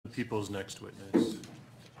People's next witness.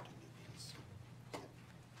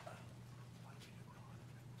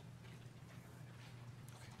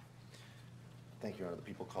 Thank you, Your Honor. The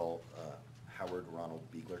people call Howard Ronald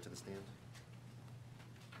Beegler to the stand.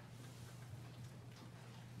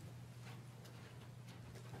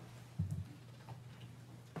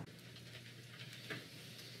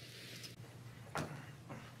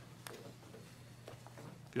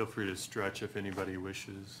 Feel free to stretch if anybody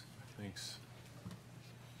wishes. Thanks.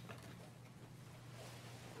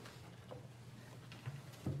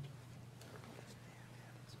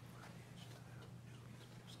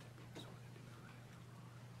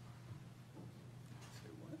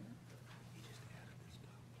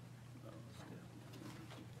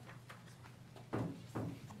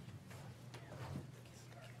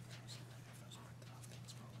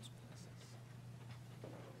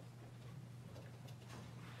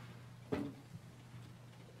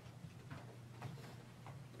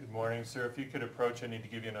 Good morning, sir. If you could approach, I need to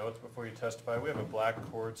give you an oath before you testify. We have a black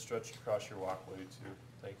cord stretched across your walkway, too.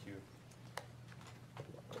 Thank you.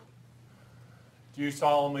 Do you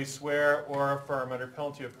solemnly swear or affirm under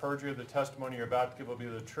penalty of perjury the testimony you're about to give will be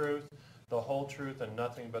the truth, the whole truth, and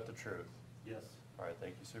nothing but the truth? Yes. All right,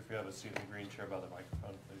 thank you, sir. If you have a seat in the green chair by the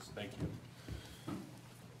microphone, please. Thank you.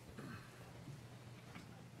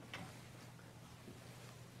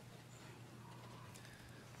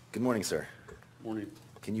 Good morning, sir. Morning.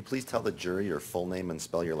 Can you please tell the jury your full name and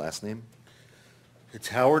spell your last name? It's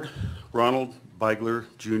Howard Ronald Beigler,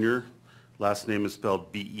 Jr. Last name is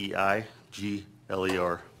spelled B-E-I-G-L-E-R.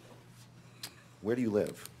 Where do you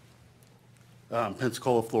live?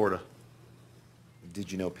 Pensacola, Florida.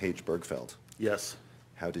 Did you know Paige Bergfeld? Yes.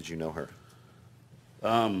 How did you know her?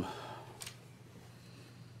 I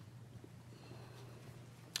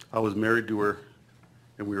was married to her,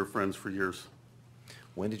 and we were friends for years.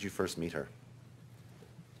 When did you first meet her?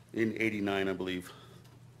 In '89, I believe.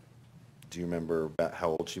 Do you remember about how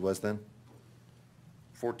old she was then?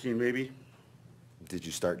 14, maybe? Did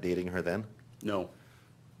you start dating her then? No.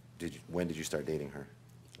 When did you start dating her?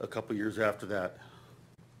 A couple years after that.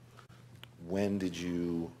 When did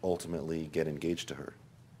you ultimately get engaged to her?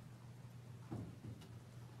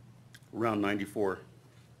 Around 94.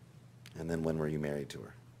 And then when were you married to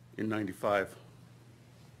her? In 95.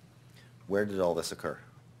 Where did all this occur?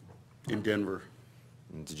 In Denver.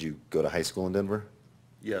 And did you go to high school in Denver?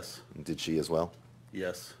 Yes. And did she as well?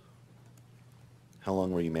 Yes. How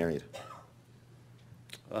long were you married?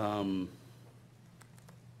 Around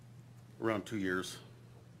 2 years.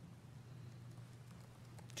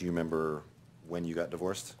 Do you remember when you got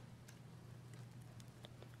divorced?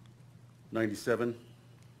 97?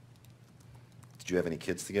 Did you have any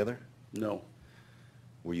kids together? No.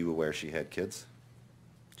 Were you aware she had kids?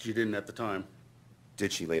 She didn't at the time.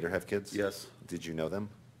 Did she later have kids? Yes. Did you know them?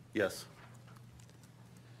 Yes.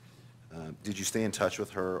 Did you stay in touch with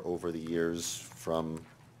her over the years from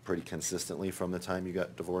pretty consistently from the time you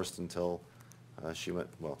got divorced until she went,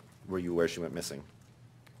 well, were you aware she went missing?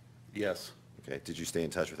 Yes. Okay. Did you stay in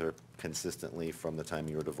touch with her consistently from the time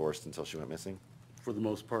you were divorced until she went missing? For the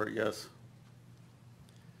most part, yes.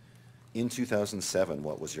 In 2007,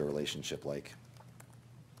 what was your relationship like?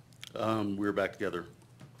 We were back together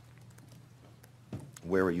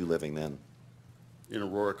Where were you living then? in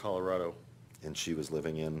Aurora, Colorado, And she was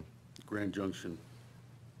living in? Grand Junction,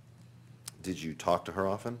 Did you talk to her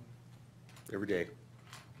often? every day.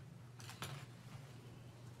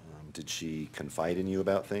 Did she confide in you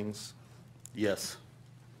about things? Yes.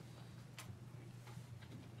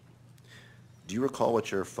 Do you recall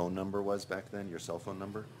what your phone number was back then, your cell phone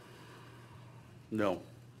number? No.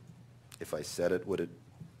 If I said it, would it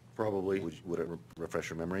Probably. refresh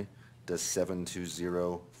your memory? Does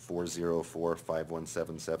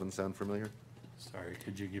 720-404-5177 sound familiar? Sorry,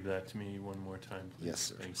 could you give that to me one more time, please? Yes,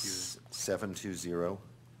 sir. Thank you.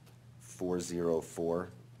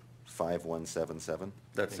 720-404-5177.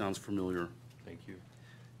 That sounds familiar. Thank you.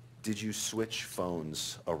 Did you switch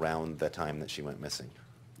phones around the time that she went missing?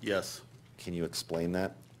 Yes. Can you explain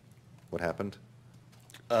that? What happened?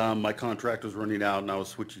 My contract was running out, and I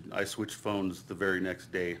switched phones the very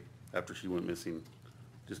next day after she went missing,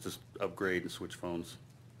 just to upgrade and switch phones.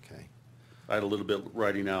 Okay. I had a little bit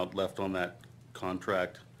writing out left on that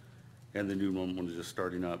contract, and the new one was just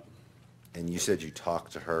starting up. And you said you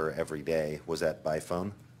talked to her every day. Was that by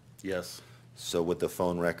phone? Yes. So would the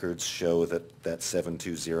phone records show that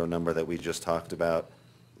 720 number that we just talked about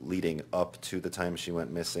leading up to the time she went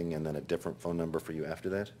missing and then a different phone number for you after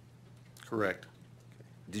that? Correct.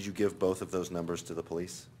 Did you give both of those numbers to the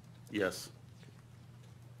police? Yes.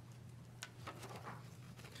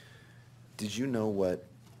 Did you know what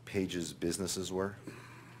Paige's businesses were?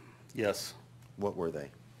 Yes. What were they?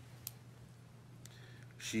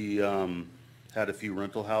 She had a few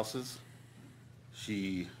rental houses.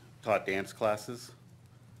 She taught dance classes.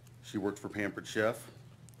 She worked for Pampered Chef,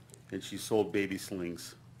 and she sold baby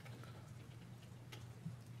slings.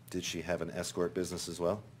 Did she have an escort business as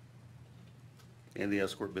well? And the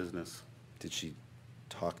escort business. Did she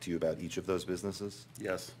talk to you about each of those businesses?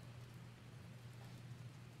 Yes.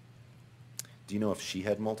 Do you know if she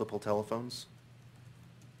had multiple telephones?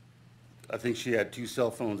 I think she had 2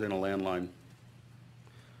 cell phones and a landline.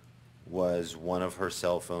 Was one of her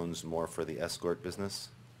cell phones more for the escort business?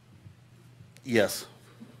 Yes.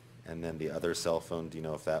 And then the other cell phone, do you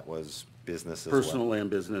know if that was business as well? Personal and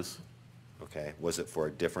business. Okay. Was it for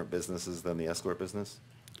different businesses than the escort business?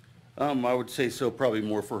 I would say so, probably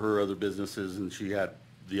more for her other businesses, and she had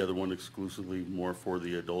the other one exclusively more for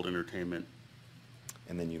the adult entertainment.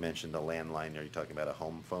 And then you mentioned a landline. Are you talking about a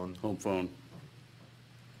home phone? Home phone.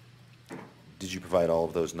 Did you provide all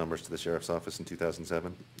of those numbers to the sheriff's office in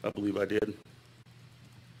 2007? I believe I did.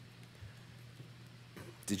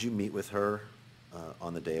 Did you meet with her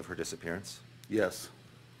on the day of her disappearance? Yes.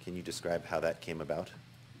 Can you describe how that came about?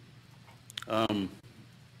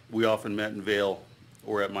 We often met in Vail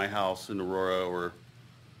or at my house in Aurora, or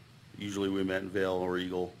usually we met in Vail or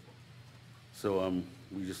Eagle. So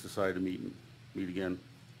we just decided to meet again.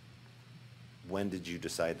 When did you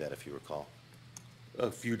decide that, if you recall?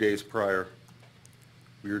 A few days prior.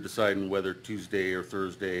 We were deciding whether Tuesday or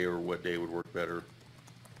Thursday or what day would work better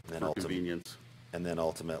And then for convenience. And then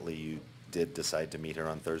ultimately you did decide to meet her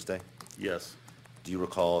on Thursday? Yes, Do you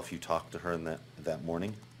recall if you talked to her in that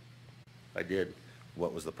morning? I did.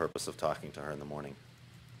 What was the purpose of talking to her in the morning?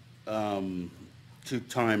 To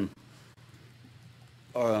time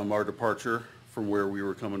our departure from where we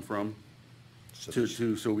were coming from, So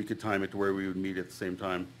so we could time it to where we would meet at the same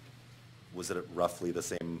time. was it roughly the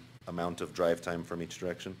same amount of drive time from each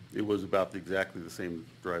direction? It was about exactly the same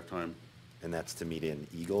drive time. And that's to meet in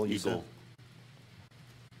Eagle, you said? Eagle.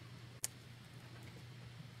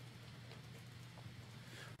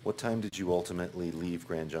 What time did you ultimately leave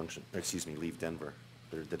leave Denver,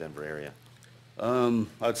 or the Denver area?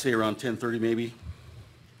 I'd say around 10:30 maybe.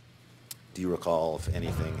 Do you recall if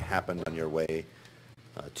anything happened on your way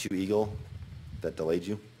to Eagle that delayed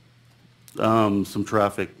you? Some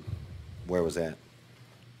traffic Where was that?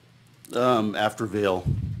 after Vail,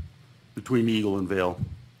 between Eagle and Vail.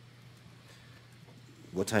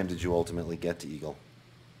 What time did you ultimately get to Eagle?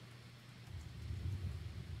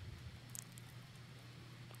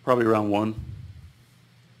 Probably around 1.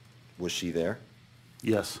 Was she there?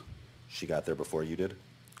 Yes. She got there before you did?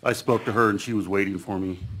 I spoke to her and she was waiting for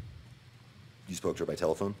me. You spoke to her by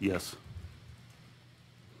telephone? Yes.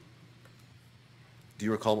 Do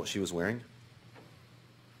you recall what she was wearing?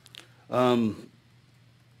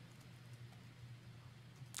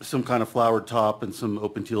 Some kind of flowered top and some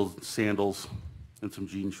open-heel sandals and some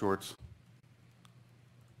jean shorts.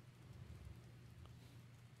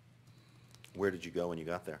 Where did you go when you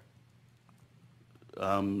got there?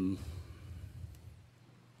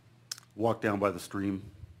 Walked down by the stream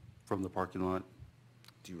from the parking lot.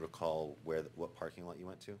 Do you recall what parking lot you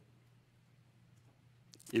went to?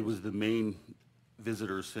 It was the main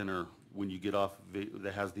visitor center when you get off,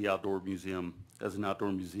 that has the outdoor museum, has an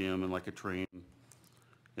outdoor museum and like a train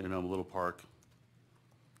and a little park.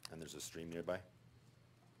 And there's a stream nearby?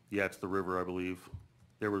 Yeah, it's the river, I believe.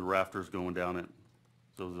 There were rafters going down it.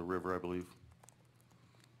 So it was a river, I believe.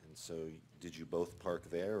 And so did you both park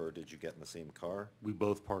there, or did you get in the same car? We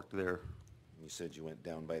both parked there. And you said you went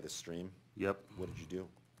down by the stream? Yep. What did you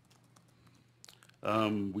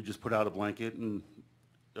do? We just put out a blanket and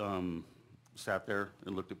sat there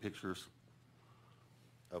and looked at pictures.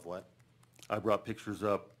 Of what? I brought pictures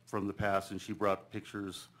up from the past, and she brought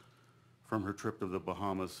pictures from her trip to the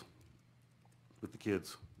Bahamas with the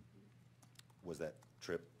kids. Was that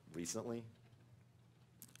trip recently?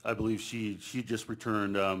 I believe she just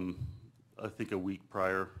returned, I think a week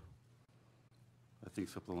prior. I think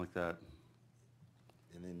something like that.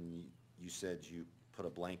 And then you said you put a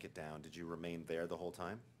blanket down. Did you remain there the whole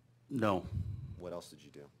time? No, What else did you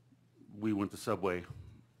do? we went to Subway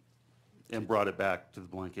and brought it back to the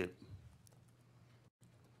blanket.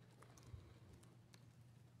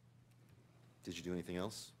 Did you do anything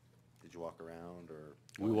else? Did you walk around or?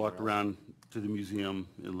 go We walked anywhere else? around to the museum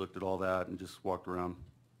and looked at all that and just walked around.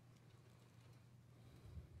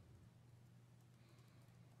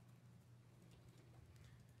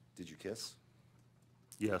 Did you kiss?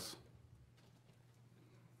 Yes.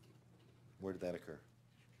 Where did that occur?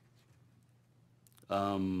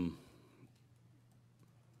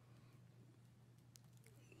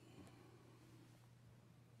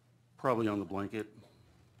 Probably on the blanket.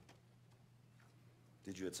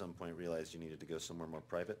 Did you at some point realize you needed to go somewhere more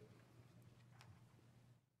private?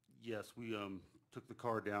 Yes, we took the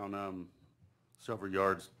car down several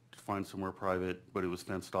yards to find somewhere private, but it was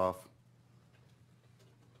fenced off.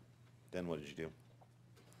 Then what did you do?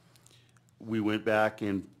 We went back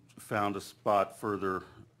and found a spot further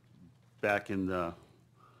back in the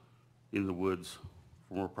woods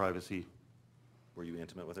for more privacy. Were you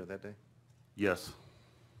intimate with her that day? Yes.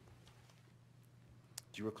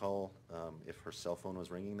 Do you recall if her cell phone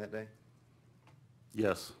was ringing that day?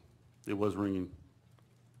 Yes, it was ringing.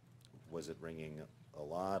 Was it ringing a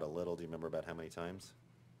lot, a little? Do you remember about how many times?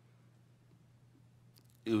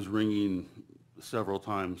 It was ringing several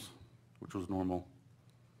times, which was normal.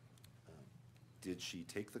 Did she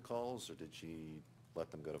take the calls, or did she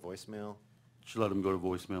let them go to voicemail? She let him go to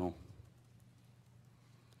voicemail.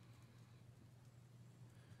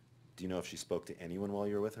 Do you know if she spoke to anyone while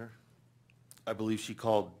you were with her? I believe she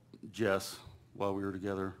called Jess while we were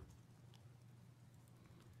together.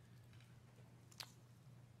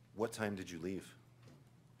 What time did you leave?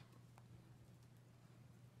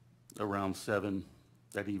 Around 7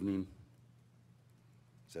 that evening.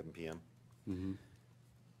 7 p.m.? Mhm.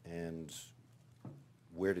 And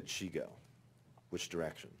where did she go? Which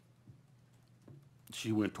direction?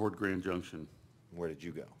 She went toward Grand Junction. Where did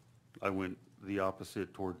you go? I went the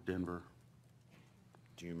opposite toward Denver.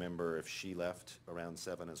 Do you remember if she left around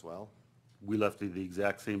 7 as well? We left at the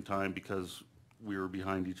exact same time because we were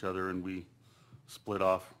behind each other and we split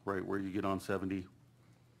off right where you get on 70.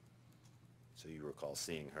 So you recall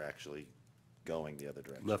seeing her actually going the other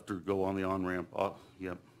direction? Left her go on the on-ramp.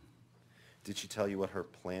 Yep. Did she tell you what her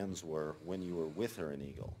plans were when you were with her in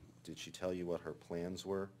Eagle? Did she tell you what her plans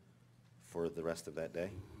were for the rest of that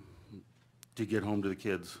day? To get home to the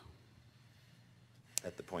kids.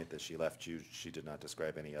 At the point that she left you, she did not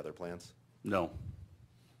describe any other plans? No.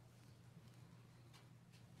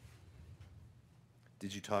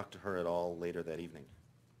 Did you talk to her at all later that evening?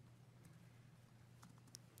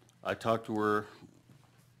 I talked to her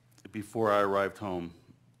before I arrived home,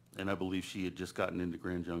 and I believe she had just gotten into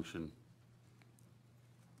Grand Junction.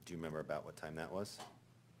 Do you remember about what time that was?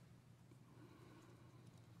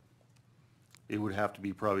 It would have to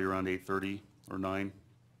be probably around 8:30 or 9.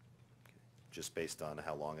 Just based on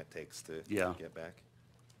how long it takes to Yeah. get back?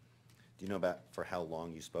 Do you know about for how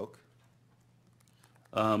long you spoke?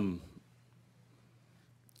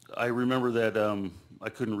 I remember that I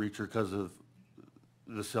couldn't reach her because of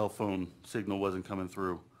the cell phone signal wasn't coming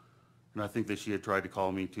through. And I think that she had tried to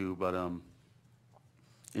call me too, but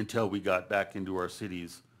until we got back into our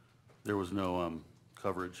cities, there was no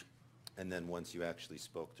coverage. And then once you actually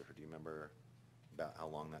spoke to her, do you remember about how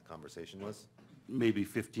long that conversation was? Maybe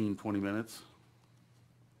 15, 20 minutes.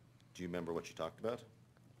 Do you remember what you talked about?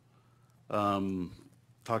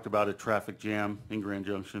 Talked about a traffic jam in Grand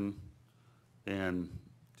Junction, and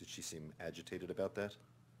Did she seem agitated about that?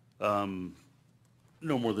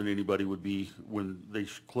 no more than anybody would be when they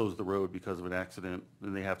close the road because of an accident,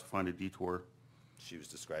 and they have to find a detour. She was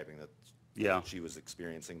describing that Yeah. she was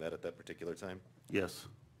experiencing that at that particular time? Yes.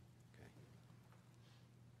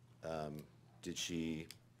 Okay. Did she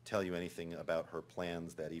tell you anything about her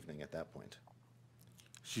plans that evening at that point?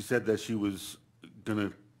 She said that she was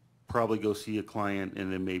gonna probably go see a client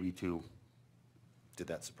and then maybe two. Did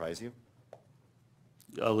that surprise you?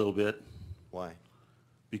 A little bit, Why?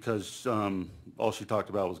 because all she talked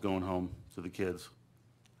about was going home to the kids.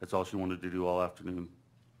 That's all she wanted to do all afternoon.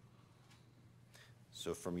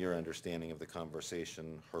 So from your understanding of the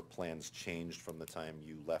conversation, her plans changed from the time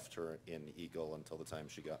you left her in Eagle until the time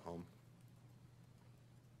she got home?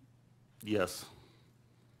 Yes.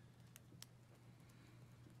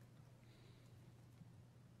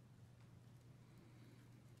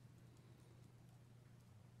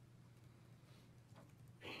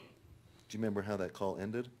 Do you remember how that call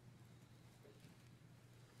ended?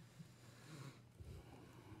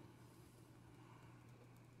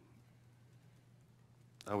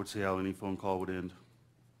 I would say how any phone call would end.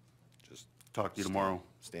 Just Talk to you tomorrow.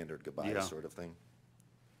 standard goodbye Yeah. sort of thing?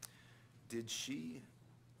 Did she,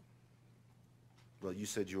 well, you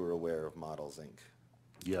said you were aware of Models, Inc.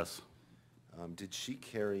 Yes. Did she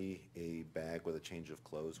carry a bag with a change of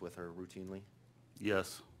clothes with her routinely?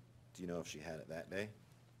 Yes. Do you know if she had it that day?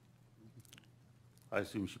 I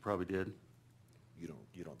assume she probably did.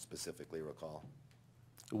 You don't specifically recall?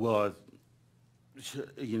 Well, if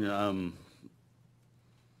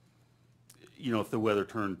the weather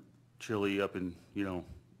turned chilly up and,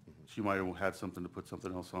 she might have had something to put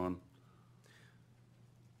something else on.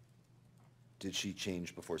 Did she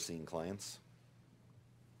change before seeing clients?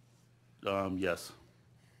 Yes.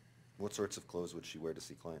 What sorts of clothes would she wear to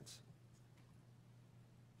see clients?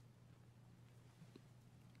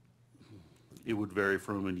 It would vary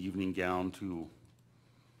from an evening gown to,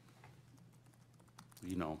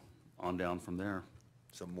 you know, on down from there.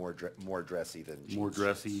 So more dressy than jeans. More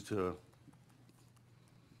dressy shorts. to,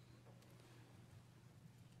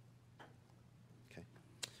 Okay.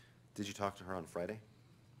 Did you talk to her on Friday?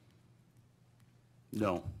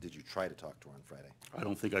 no. Did you try to talk to her on Friday? I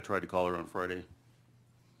don't think I tried to call her on Friday.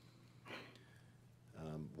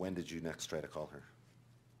 When did you next try to call her?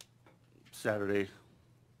 Saturday,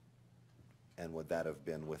 And would that have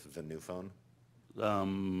been with the new phone?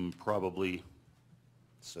 probably,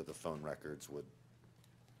 So the phone records would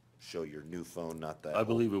show your new phone, not that I old-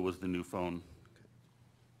 believe it was the new phone.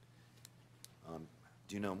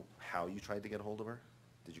 Do you know how you tried to get a hold of her?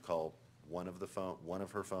 Did you call one of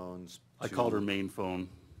her phones? I two- called her main phone.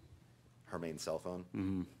 Her main cell phone?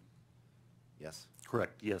 Mm-hmm. Yes?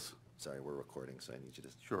 Correct, yes. Sorry, we're recording, so I need you to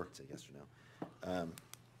Sure. say yes or no.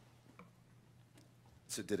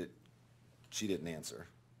 So she didn't answer.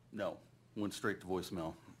 No, went straight to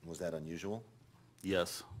voicemail. Was that unusual?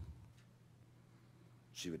 Yes,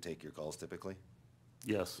 She would take your calls typically?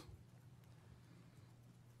 yes.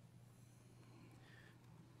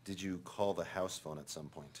 Did you call the house phone at some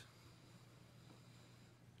point?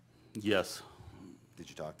 Yes. Did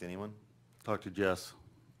you talk to anyone? Talked to Jess.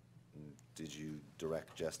 Did you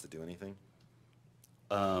direct Jess to do anything?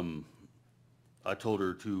 I told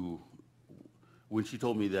her to, when she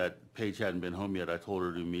told me that Paige hadn't been home yet, I told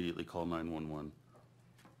her to immediately call 911.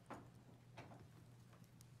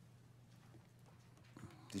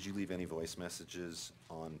 Did you leave any voice messages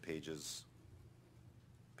on Paige's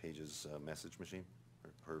message machine,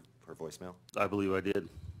 or her voicemail? I believe I did.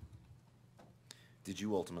 Did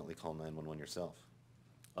you ultimately call 911 yourself?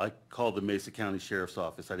 I called the Mesa County Sheriff's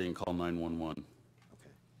Office. I didn't call 911.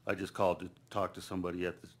 Okay. I just called to talk to somebody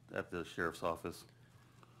at the sheriff's office.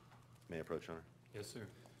 May I approach, Honor? Yes, sir.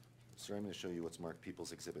 Sir, I'm going to show you what's marked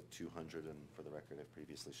People's Exhibit 200, and for the record, I've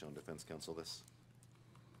previously shown defense counsel this.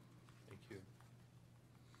 Thank you.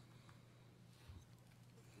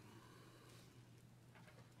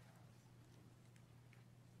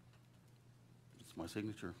 It's my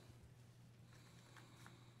signature.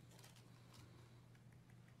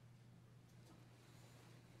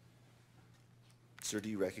 Sir, do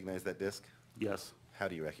you recognize that disc? Yes. How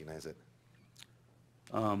do you recognize it?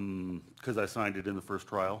 Because I signed it in the first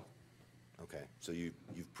trial. Okay, so you've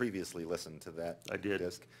previously listened to that I did.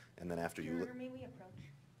 disc, and then after you... Juror, may we approach?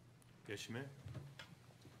 Yes, you may.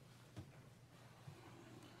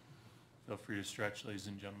 Feel free to stretch, ladies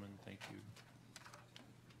and gentlemen. Thank you.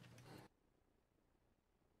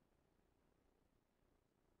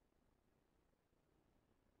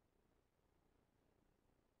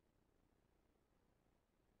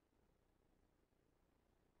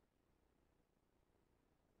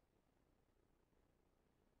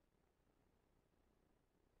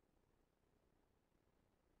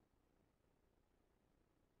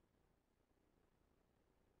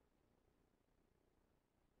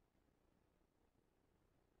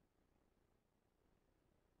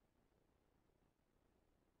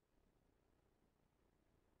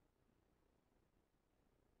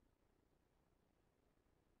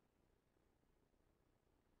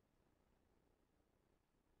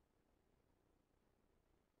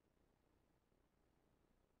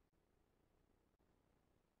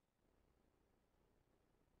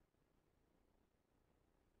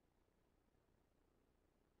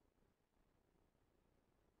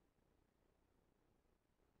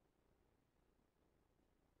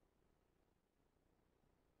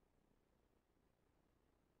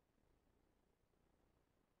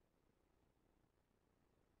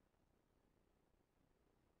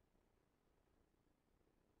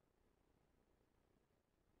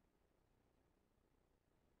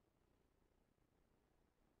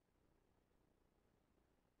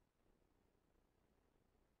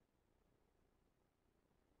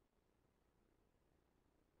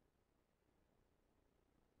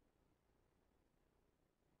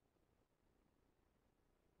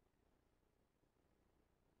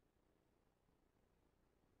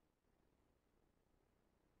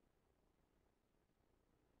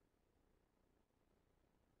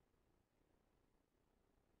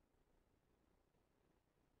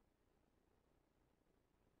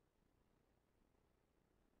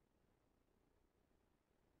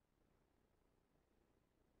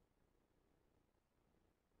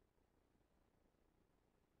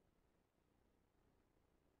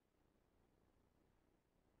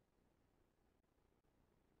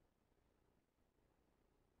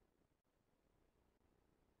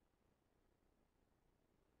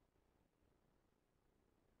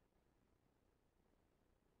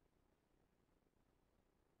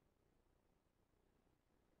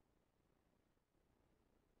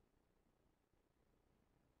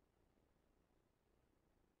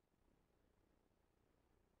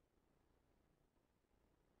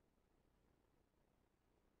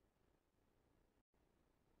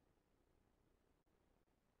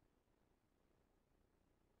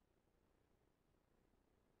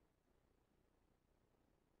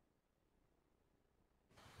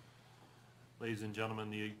 Ladies and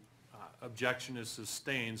gentlemen, the objection is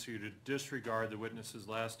sustained, so you're to disregard the witness's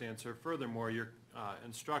last answer. Furthermore, you're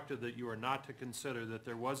instructed that you are not to consider that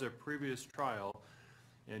there was a previous trial,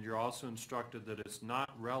 and you're also instructed that it's not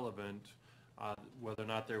relevant whether or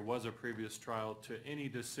not there was a previous trial to any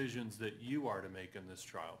decisions that you are to make in this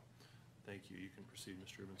trial. Thank you. You can proceed,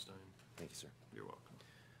 Mr. Rubenstein. Thank you, sir. You're welcome.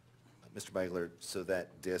 Mr. Beigler, so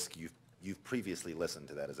that disc, you've previously listened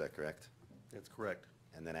to that, is that correct? That's correct.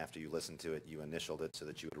 And then after you listened to it, you initialed it so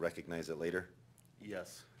that you would recognize it later?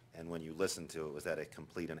 Yes. And when you listened to it, was that a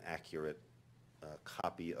complete and accurate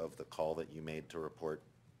copy of the call that you made to report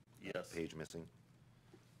Yes. Page missing?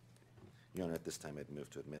 Your Honor, at this time, I'd move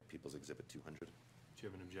to admit People's Exhibit 200. Do you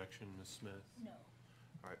have an objection, Ms. Smith? No.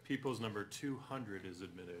 All right, People's number 200 is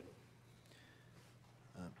admitted.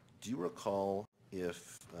 Do you recall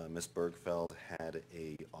if Ms. Bergfeld had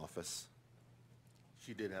a office,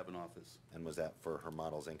 She did have an office. and was that for her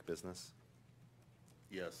Models, Inc. business?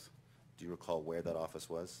 Yes. Do you recall where that office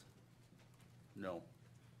was? No.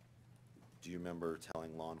 Do you remember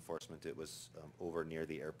telling law enforcement it was over near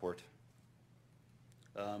the airport?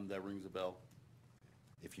 That rings a bell.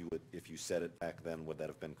 If you said it back then, would that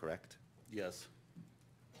have been correct? Yes.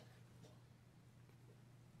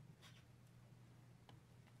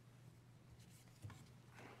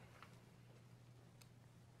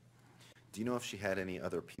 Do you know if she had any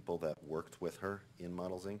other people that worked with her in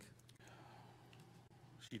Models, Inc.?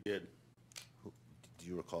 She did. Do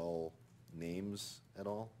you recall names at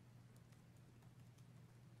all?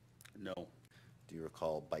 No. Do you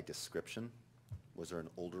recall by description? Was there an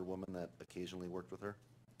older woman that occasionally worked with her?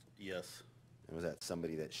 Yes. And was that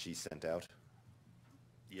somebody that she sent out?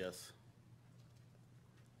 Yes.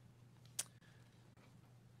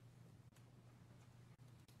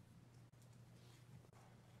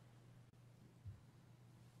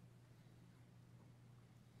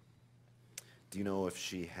 Do you know if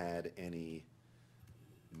she had any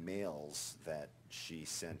males that she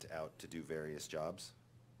sent out to do various jobs?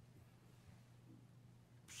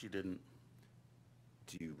 She didn't.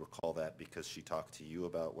 Do you recall that because she talked to you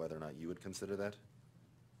about whether or not you would consider that?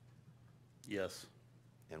 Yes.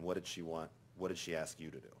 And what did she want? What did she ask you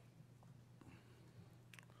to do?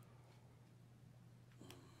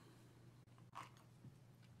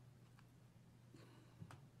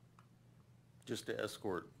 Just to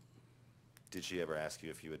escort. Did she ever ask you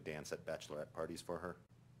if you would dance at bachelorette parties for her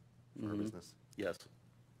business? Yes.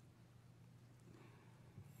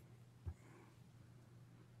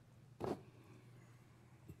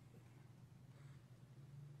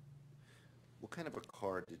 What kind of a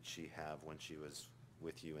car did she have when she was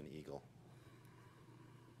with you in Eagle?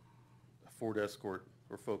 A Ford Escort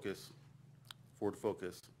or Focus. Ford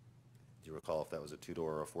Focus. Do you recall if that was a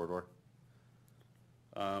two-door or a four-door?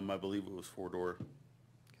 I believe it was four-door. Okay.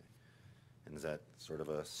 And is that sort of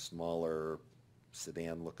a smaller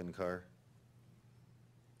sedan-looking car?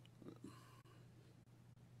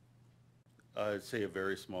 I'd say a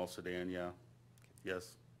very small sedan, yeah.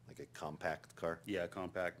 Yes. Like a compact car? Yeah,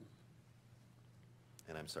 compact.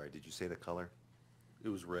 And I'm sorry, did you say the color? It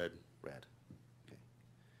was red. Red. Okay.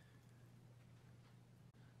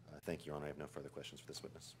 Thank you, Your Honor. I have no further questions for this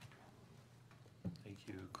witness. Thank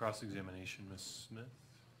you. Cross-examination, Ms. Smith.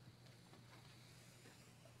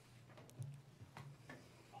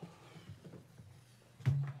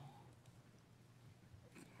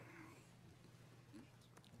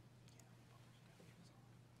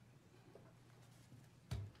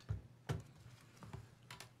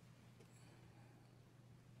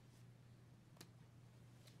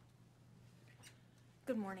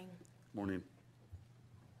 Good morning. Morning.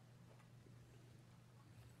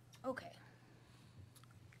 Okay.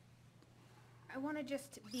 I want to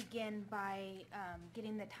just begin by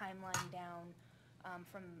getting the timeline down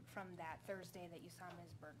from that Thursday that you saw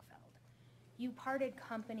Ms. Bergfeld. You parted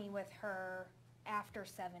company with her after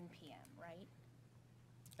 7 p.m., right?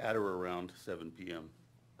 At or around 7 p.m.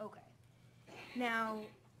 Okay. Now,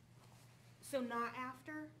 so not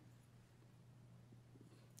after?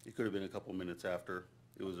 It could have been a couple minutes after.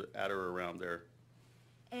 It was at or around there.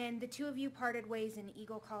 And the two of you parted ways in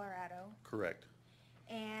Eagle, Colorado, Correct.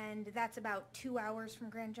 and that's about 2 hours from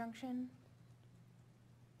Grand Junction?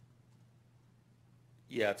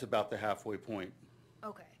 Yeah, it's about the halfway point.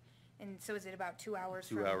 Okay. And so is it about 2 hours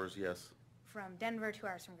 2 from? hours, yes. From Denver, 2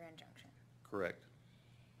 hours from Grand Junction? Correct.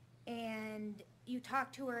 And you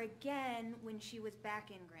talked to her again when she was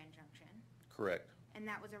back in Grand Junction, Correct. and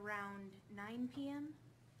that was around 9 p.m.?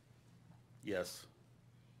 Yes.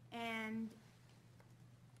 And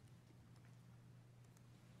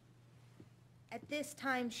at this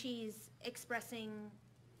time, she's expressing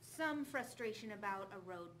some frustration about a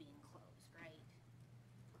road being closed, right?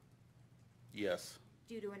 Yes,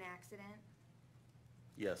 due to an accident.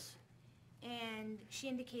 yes, And she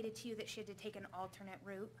indicated to you that she had to take an alternate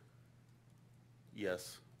route.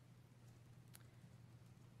 yes,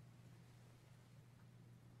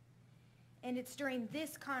 And it's during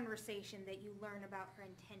this conversation that you learn about her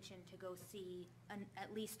intention to go see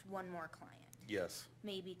at least one more client, yes,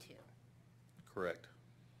 maybe two. correct.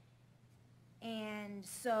 And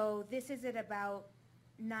so this is at about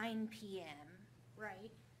 9 p.m.,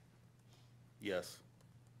 right? Yes,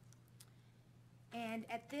 And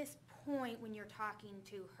at this point, when you're talking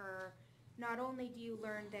to her, not only do you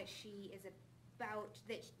learn that she is about,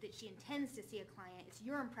 that she intends to see a client, it's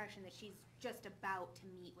your impression that she's just about to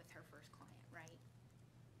meet with her first client, right?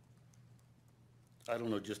 I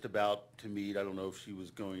don't know, just about to meet. I don't know if she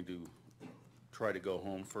was going to try to go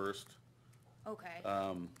home first. Okay.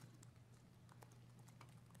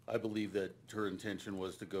 I believe that her intention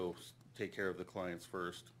was to go take care of the clients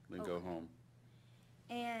first, then go Okay. home.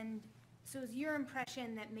 And so is your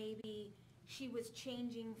impression that maybe she was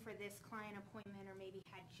changing for this client appointment or maybe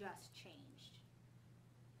had just changed?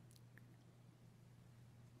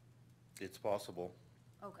 It's possible.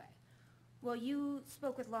 Okay. Well, you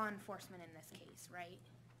spoke with law enforcement in this case, right?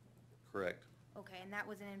 Correct, Okay, and that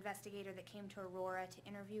was an investigator that came to Aurora to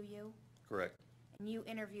interview you? correct. And you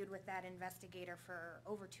interviewed with that investigator for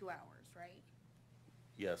over 2 hours, right?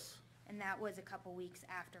 Yes, And that was a couple weeks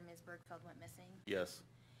after Ms. Bergfeld went missing? yes,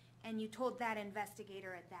 And you told that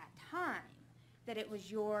investigator at that time that it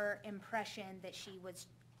was your impression that she was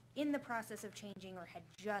in the process of changing or had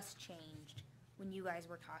just changed when you guys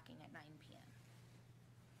were talking at 9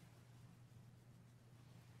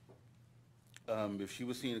 p.m.? If she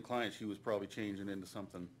was seeing a client, she was probably changing into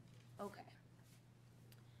something. Okay.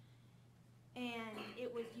 And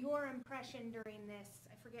it was your impression during this,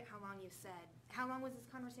 I forget how long you said, how long was this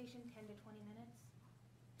conversation, 10 to 20 minutes?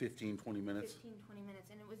 15, 20 minutes. 15, 20 minutes,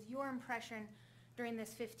 and it was your impression during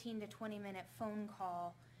this 15 to 20-minute phone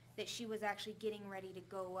call that she was actually getting ready to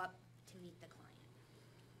go up to meet the client?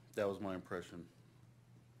 That was my impression.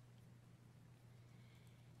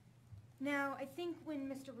 Now, I think when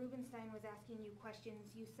Mr. Rubenstein was asking you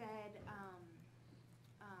questions, you said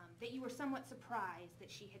that you were somewhat surprised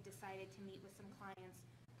that she had decided to meet with some clients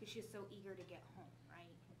because she was so eager to get home, right?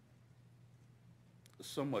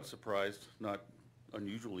 Somewhat surprised, not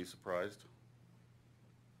unusually surprised.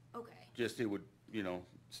 Okay, Just it would,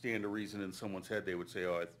 stand to reason in someone's head, they would say,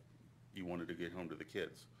 oh, you wanted to get home to the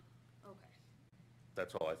kids. okay.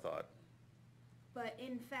 That's all I thought. But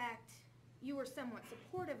in fact, you were somewhat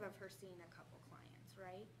supportive of her seeing a couple clients,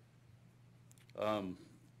 right?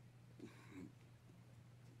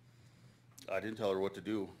 I didn't tell her what to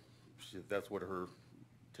do. If that's what her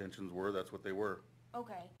intentions were, that's what they were.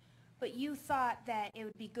 Okay, but you thought that it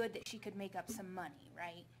would be good that she could make up some money,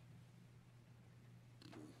 right?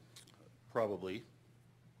 Probably.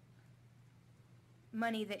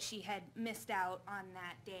 Money that she had missed out on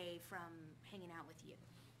that day from hanging out with you.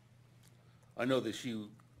 I know that she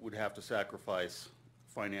would have to sacrifice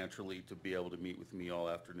financially to be able to meet with me all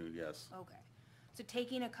afternoon, yes. Okay, so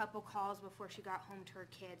taking a couple calls before she got home to her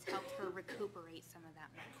kids helped her recuperate some of that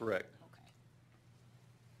money? Correct. Okay.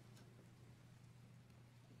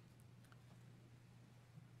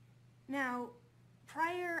 Now,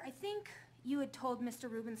 I think you had told Mr.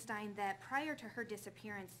 Rubenstein that prior to her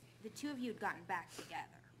disappearance, the two of you had gotten back together,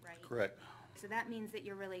 right? Correct. So that means that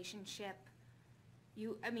your relationship,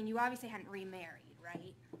 you obviously hadn't remarried,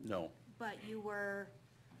 right? No. But you were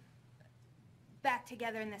back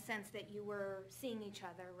together in the sense that you were seeing each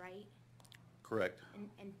other, right? Correct.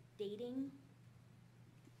 And dating?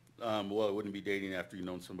 Well, it wouldn't be dating after you've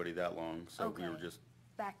known somebody that long, so we were Okay. just,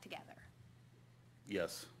 Back together.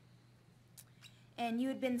 yes, And you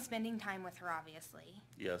had been spending time with her, obviously.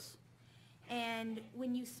 yes, And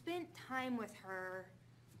when you spent time with her,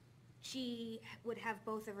 she would have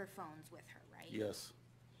both of her phones with her, right? yes,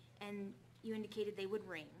 And you indicated they would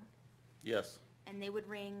ring, yes. and they would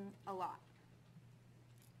ring a lot.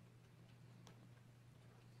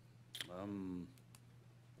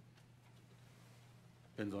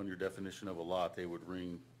 Depends on your definition of a lot. They would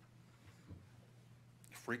ring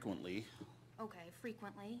frequently, Okay,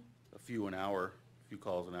 frequently? a few an hour, a few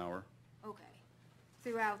calls an hour, Okay.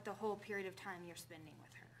 Throughout the whole period of time you're spending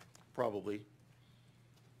with her. probably.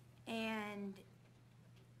 And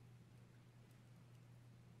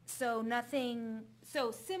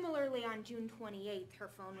so similarly on June 28th, her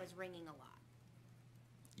phone was ringing a lot.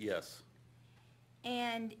 Yes,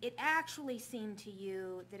 And it actually seemed to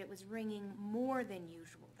you that it was ringing more than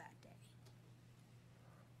usual that day.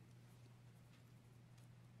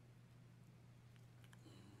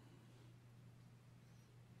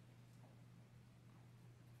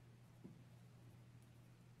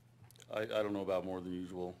 I don't know about more than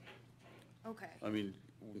usual. Okay, I mean,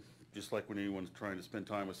 just like when anyone's trying to spend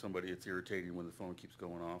time with somebody, it's irritating when the phone keeps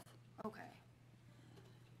going off. okay.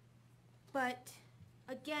 But,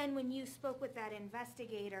 again, when you spoke with that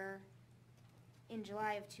investigator in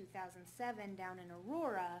July of 2007 down in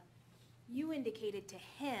Aurora, you indicated to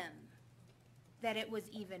him that it was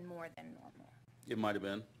even more than normal. It might have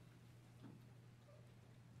been.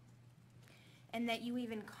 And that you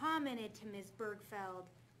even commented to Ms. Bergfeld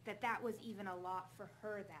that that was even a lot for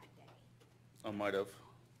her that day. I might have.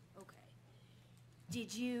 Okay.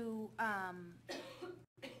 Did you,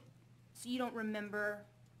 so you don't remember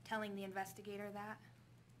telling the investigator that?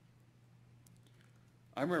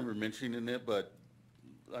 I remember mentioning it, but,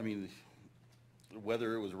 I mean,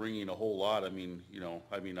 whether it was ringing a whole lot, I mean, you know,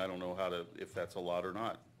 I don't know if that's a lot or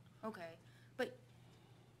not. Okay, but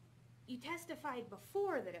you testified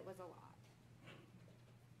before that it was a lot.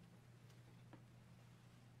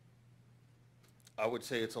 I would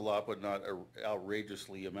say it's a lot, but not a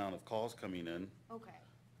outrageously amount of calls coming in. Okay,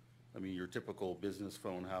 I mean, your typical business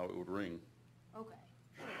phone, how it would ring. okay.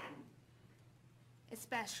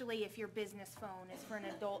 Especially if your business phone is for an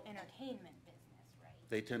adult entertainment business, right?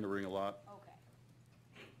 They tend to ring a lot.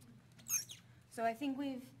 Okay. So I think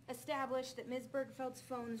we've established that Ms. Bergfeld's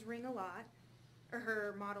phones ring a lot, or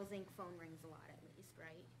her Models Inc. phone rings a lot at least,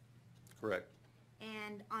 right? Correct.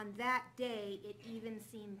 And on that day, it even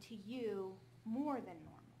seemed to you more than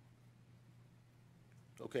normal.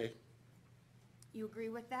 Okay, You agree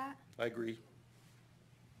with that? I agree.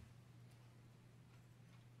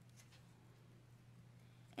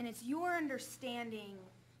 And it's your understanding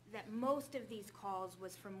that most of these calls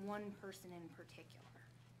was from one person in particular?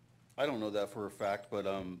 I don't know that for a fact, but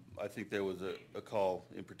I think there was a call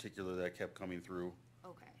in particular that kept coming through.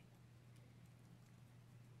 Okay.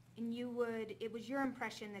 And it was your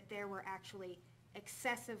impression that there were actually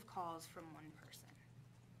excessive calls from one person?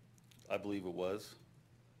 I believe it was.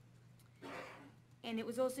 And it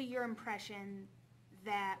was also your impression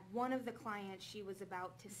that one of the clients she was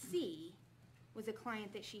about to see was a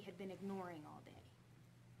client that she had been ignoring all day?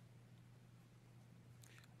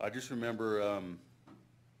 I just remember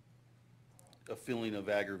a feeling of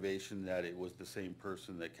aggravation that it was the same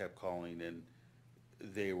person that kept calling, and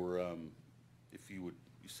they were, if you would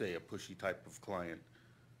say, a pushy type of client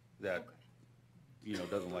that, Okay. you know,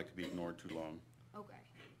 doesn't like to be ignored too long. Okay,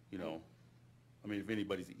 You know, I mean, if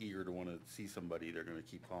anybody's eager to want to see somebody, they're going to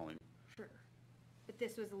keep calling. sure. But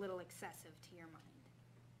this was a little excessive to your mind?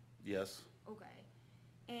 Yes. Okay.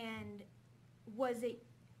 And was it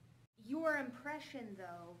your impression,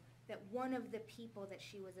 though, that one of the people that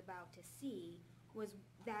she was about to see was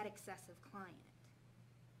that excessive client?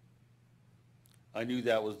 I knew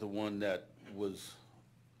that was the one that was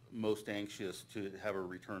most anxious to have a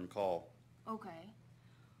return call. Okay.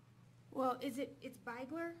 Well, it's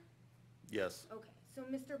Beigler? Yes, Okay, so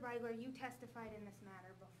Mr. Beigler, you testified in this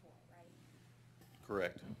matter before, right?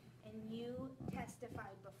 correct. And you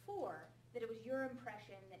testified before that it was your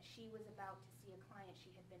impression that she was about to see a client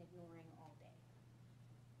she had been ignoring all day.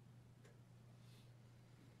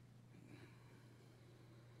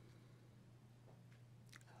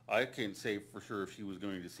 I can't say for sure if she was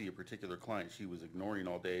going to see a particular client she was ignoring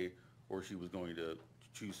all day, or she was going to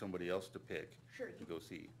choose somebody else to pick Sure, to go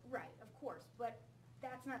see. right, of course, but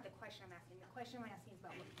that's not the question I'm asking. The question I'm asking is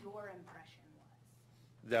about what your impression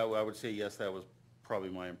was. That, I would say, yes, that was probably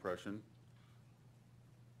my impression.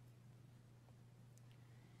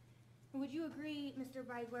 Would you agree, Mr.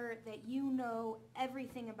 Beigler, that you know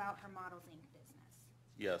everything about her Models Inc. business?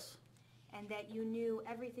 Yes, And that you knew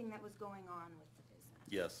everything that was going on with the business?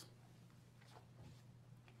 yes,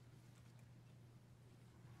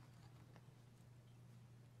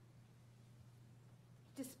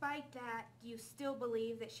 Despite that, do you still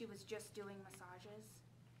believe that she was just doing massages?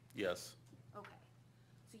 yes, Okay.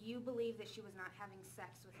 So you believe that she was not having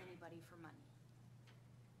sex with anybody for money?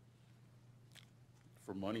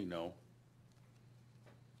 for money, no.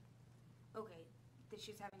 Okay. That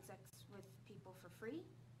she was having sex with people for free?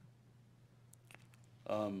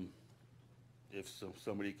 If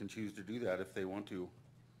somebody can choose to do that if they want to.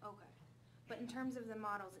 Okay. But in terms of the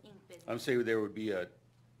Models Inc. business? I'm saying there would be a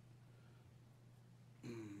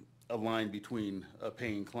line between a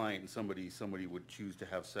paying client and somebody would choose to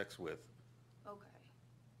have sex with. Okay.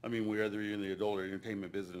 I mean, whether you're in the adult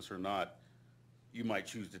entertainment business or not, you might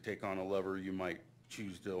choose to take on a lover, you might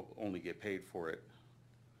choose to only get paid for it.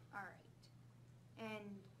 All right.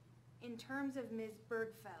 And in terms of Ms.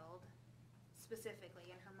 Bergfeld specifically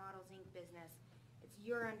and her Models Inc. business, it's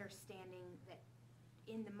your understanding that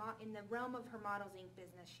in the realm of her Models Inc.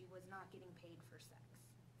 business, she was not getting paid for sex?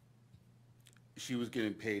 she was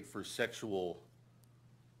getting paid for sexual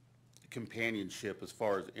companionship. As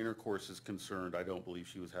far as intercourse is concerned, I don't believe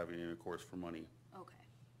she was having intercourse for money. Okay.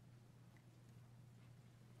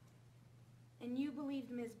 And you believed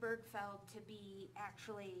Ms. Bergfeld to be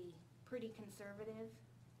actually pretty conservative,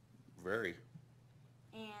 Very.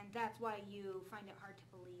 and that's why you find it hard to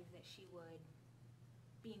believe that she would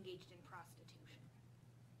be engaged in prostitution.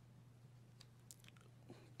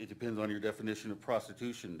 It depends on your definition of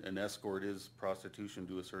prostitution. An escort is prostitution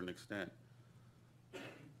to a certain extent.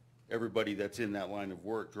 Everybody that's in that line of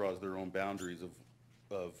work draws their own boundaries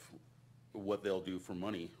of what they'll do for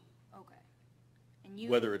money. Okay. And you.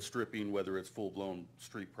 Whether it's stripping, whether it's full-blown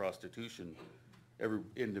street prostitution, every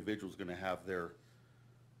individual's gonna have their,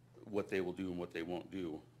 what they will do and what they won't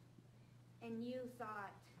do. And you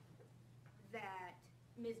thought that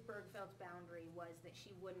Ms. Bergfeld's boundary was that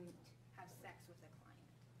she wouldn't have sex with a client?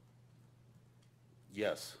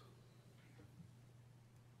 Yes.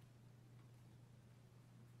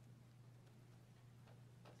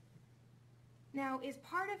 Now, is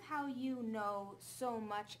part of how you know so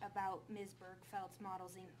much about Ms. Bergfeld's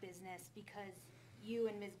Models Inc. business because you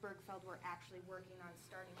and Ms. Bergfeld were actually working on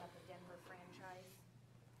starting up a Denver franchise?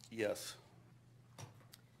 Yes.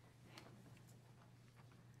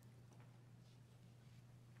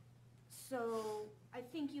 So, I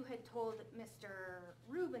think you had told Mr.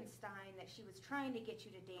 Rubenstein that she was trying to get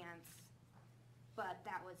you to dance, but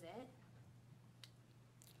that was it?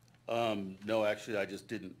 No, actually, I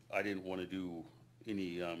didn't want to do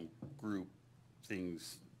any, group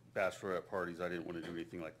things, bachelorette parties. I didn't want to do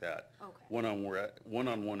anything like that. Okay.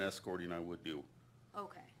 One-on-one escorting I would do.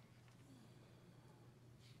 Okay.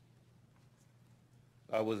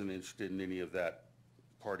 I wasn't interested in any of that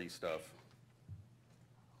party stuff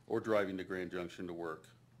or driving to Grand Junction to work.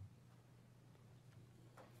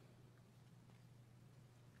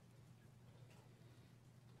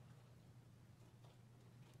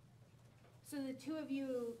 So the two of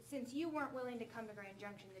you, since you weren't willing to come to Grand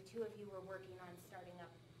Junction, the two of you were working on starting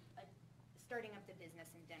up the business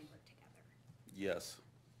in Denver together. Yes.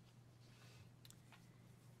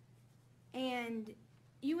 And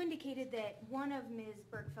you indicated that one of Ms.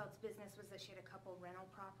 Bergfeld's business was that she had a couple rental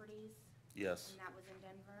properties, Yes. and that was in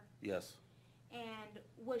Denver? Yes. And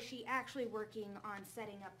was she actually working on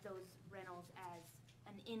setting up those rentals as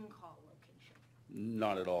an in-call location?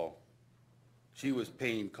 Not at all. She was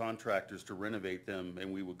paying contractors to renovate them,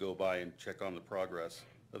 and we would go by and check on the progress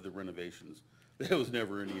of the renovations. There was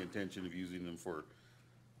never any intention of using them for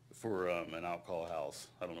an alcohol house.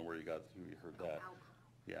 I don't know where you heard that. Alcohol.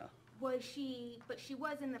 Yeah. Was she, but she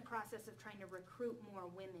was in the process of trying to recruit more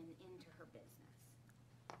women into her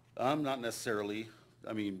business? Not necessarily.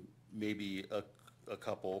 I mean, maybe a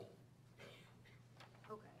couple.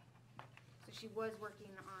 Okay. So she was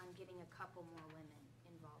working on getting a couple more women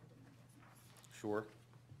involved in the business. Sure.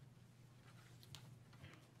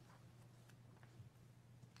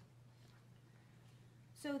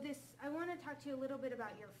 So I want to talk to you a little bit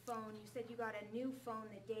about your phone. You said you got a new phone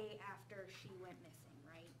the day after she went missing,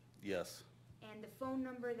 right? Yes. And the phone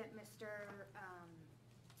number that Mr.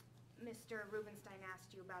 Rubenstein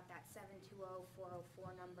asked you about, that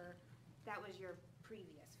 720-404 number, that was your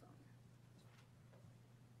previous phone?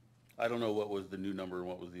 I don't know what was the new number and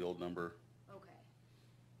what was the old number. Okay.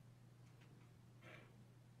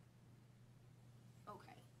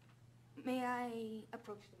 Okay. May I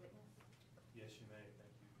approach the witness? Yes, you may,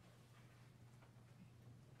 thank you.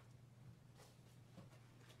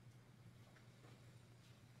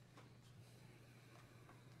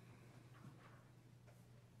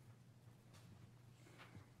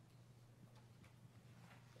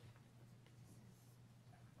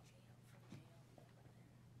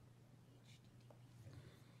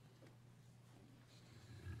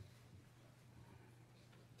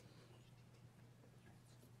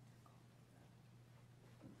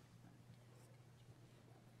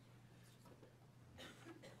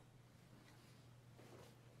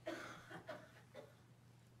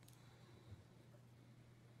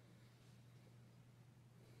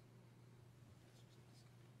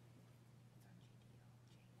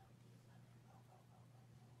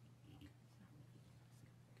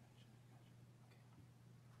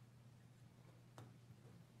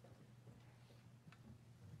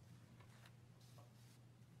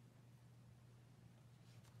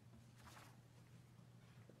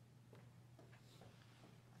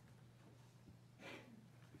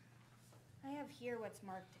 I have here what's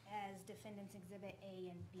marked as Defendant's Exhibit A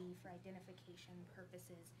and B for identification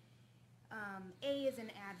purposes. A is an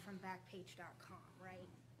ad from Backpage.com, right?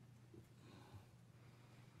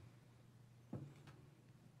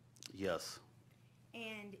 Yes.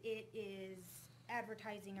 And it is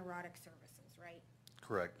advertising erotic services, right?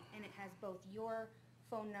 Correct. And it has both your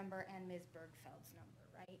phone number and Ms. Bergfeld's number,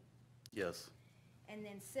 right? Yes. And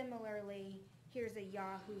then similarly, here's a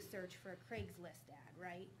Yahoo search for a Craigslist ad,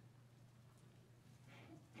 right?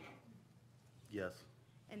 Yes.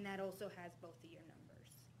 And that also has both of your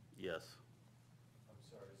numbers. Yes. I'm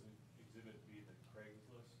sorry, is it Exhibit B the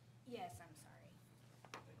Craigslist? Yes, I'm sorry.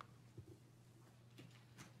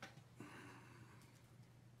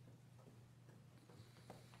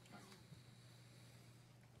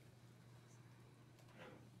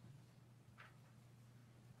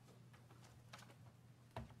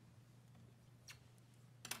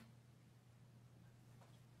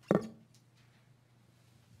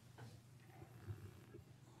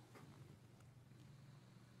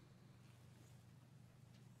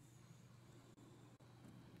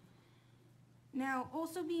 Now,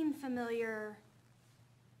 also being familiar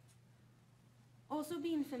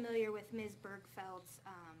with Ms. Bergfeld's,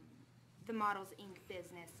 the Models Inc.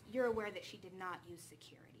 business, you're aware that she did not use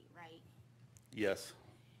security, right? Yes.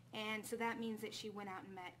 And so that means that she went out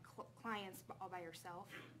and met clients all by herself?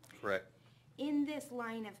 Correct. In this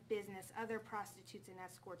line of business, other prostitutes and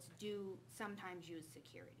escorts do sometimes use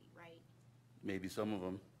security, right? Maybe some of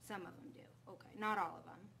them. Some of them do, okay, not all of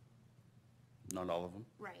them. Not all of them.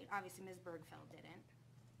 Right, obviously Ms. Bergfeld didn't.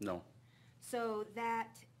 No. So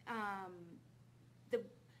that,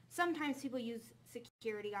 sometimes people use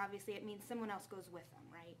security, obviously, it means someone else goes with them,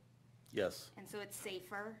 right? Yes. And so it's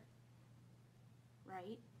safer,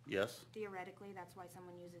 right? Yes. Theoretically, that's why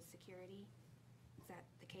someone uses security. Is that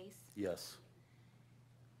the case? Yes.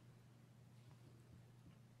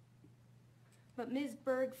 But Ms.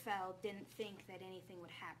 Bergfeld didn't think that anything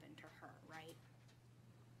would happen to her, right?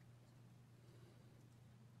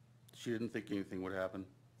 She didn't think anything would happen.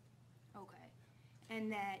 Okay.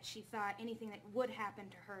 And that she thought anything that would happen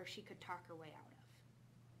to her, she could talk her way out of.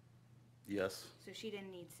 Yes. So she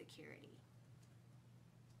didn't need security.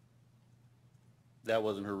 That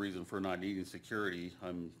wasn't her reason for not needing security.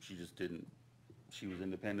 She just didn't, she was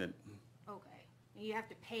independent. Okay. And you have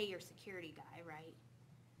to pay your security guy, right?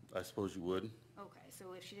 I suppose you would. Okay,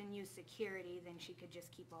 so if she didn't use security, then she could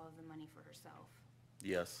just keep all of the money for herself.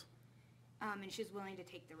 Yes. And she's willing to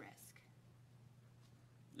take the risk.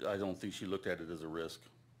 I don't think she looked at it as a risk.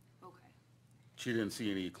 Okay. She didn't see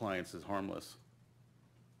any clients as harmless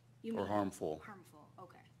You or mean harmful. Harmful,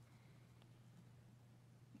 okay.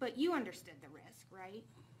 But you understood the risk, right?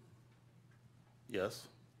 Yes.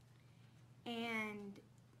 And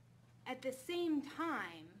at the same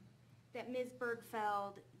time that Ms.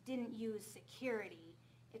 Bergfeld didn't use security,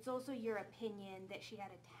 it's also your opinion that she had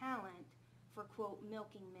a talent for, quote,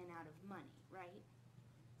 milking men out of money, right?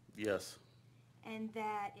 Yes. And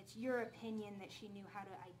that it's your opinion that she knew how to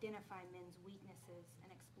identify men's weaknesses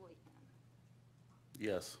and exploit them.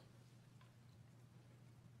 Yes.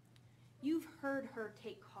 You've heard her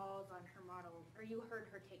take calls on her model, or you heard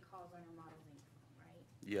her take calls on her Models Inc. phone, right?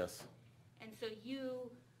 Yes. And so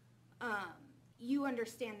you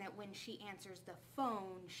understand that when she answers the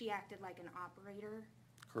phone, she acted like an operator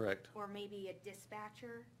Correct. or maybe a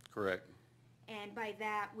dispatcher. Correct. And by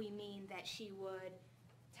that, we mean that she would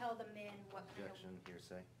tell the men what kind of... Objection,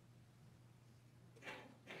 hearsay.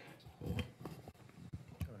 Do you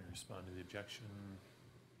want to respond to the objection?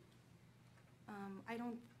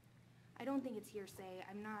 I don't think it's hearsay.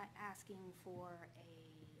 I'm not asking for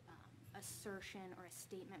a assertion or a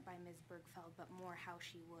statement by Ms. Bergfeld, but more how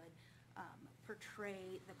she would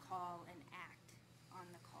portray the call and act on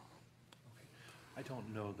the call. Okay. I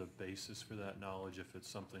don't know the basis for that knowledge, if it's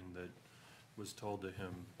something that was told to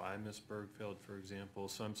him by Ms. Bergfeld, for example.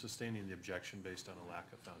 So I'm sustaining the objection based on a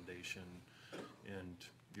lack of foundation, and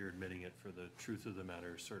you're admitting it for the truth of the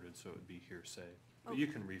matter asserted, so it would be hearsay. But you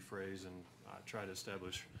can rephrase and try to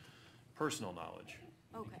establish personal knowledge.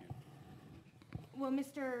 Okay. Well,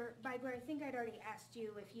 Mr. Beigler, I think I'd already asked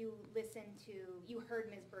you if you listened to, you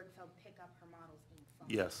heard Ms. Bergfeld pick up her Models Inc. phone.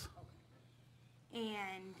 Yes. Okay.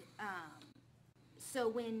 And so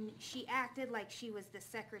when she acted like she was the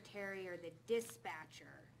secretary or the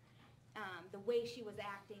dispatcher, the way she was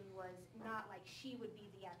acting was not like she would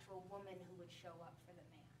be the actual woman who would show up for the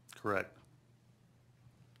man. Correct.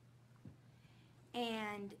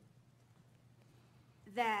 And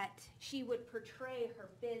that she would portray her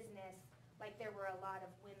business like there were a lot of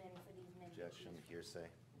women for these men. to Objection, choose hearsay.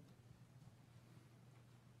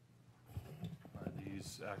 Are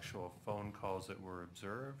these actual phone calls that were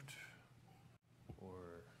observed,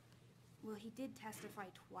 or? Well, he did testify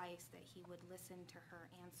twice that he would listen to her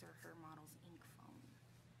answer her Models Inc. phone.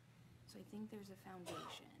 So I think there's a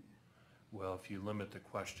foundation. Well, if you limit the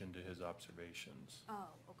question to his observations. Oh,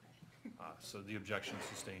 okay. So the objection is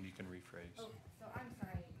sustained, you can rephrase. Okay, so I'm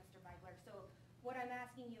sorry, Mr. Beigler. So what I'm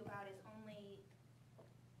asking you about is only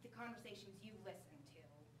the conversations you listened to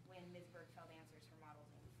when Ms. Bergfeld answers her models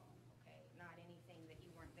in the phone, okay? Not anything that you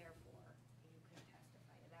weren't there for, because you couldn't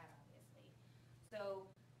testify to that, obviously. So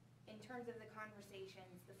in terms of the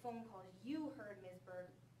conversations, the phone calls you heard Ms.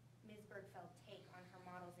 Bergfeld take on her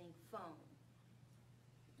Models Inc. phone,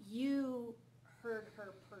 you heard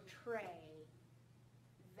her portray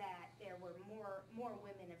that there were more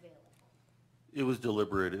women available. It was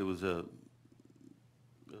deliberate. It was a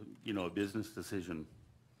business decision.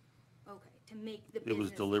 Okay, to make the It business.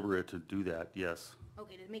 was deliberate to do that, yes,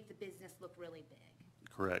 Okay, to make the business look really big.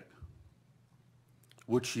 correct.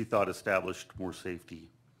 Which she thought established more safety.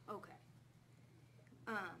 Okay.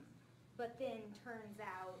 But then turns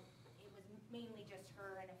out it was mainly just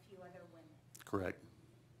her and a few other women. Correct.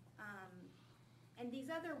 And these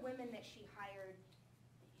other women that she hired,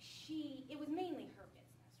 it was mainly her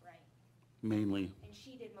business, right? Mainly, And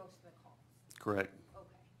she did most of the calls. correct.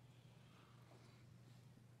 Okay.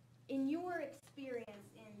 In your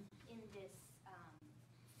experience in this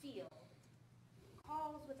field,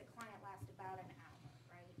 calls with a client last about an hour,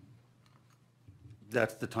 right?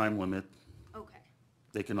 That's the time limit. Okay,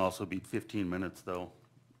 They can also be 15 minutes, though.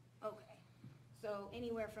 okay. So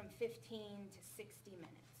anywhere from 15 to 60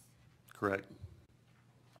 minutes. Correct.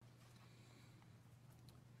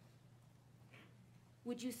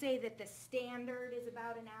 Would you say that the standard is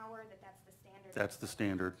about an hour, that's the standard? That's the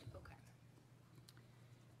standard. Okay.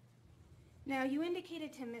 Now, you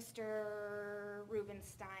indicated to Mr.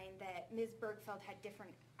 Rubenstein that Ms. Bergfeld had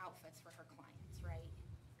different outfits for her clients, right?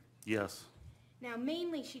 Yes, Now,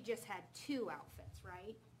 mainly she just had 2 outfits,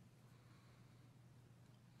 right?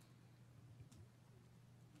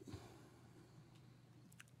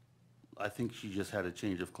 I think she just had a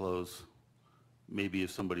change of clothes. Maybe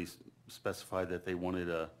if somebody specified that they wanted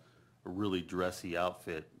a really dressy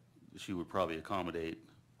outfit, she would probably accommodate.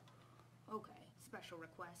 Okay, special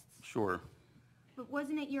requests. Sure. But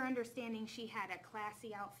wasn't it your understanding she had a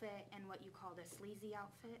classy outfit and what you called a sleazy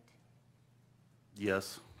outfit?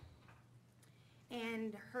 Yes,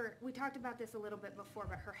 And we talked about this a little bit before,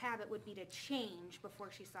 but her habit would be to change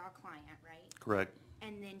before she saw a client, right? correct.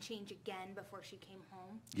 And then change again before she came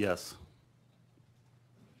home? Yes,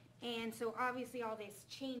 And so obviously all this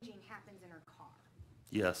changing happens in her car.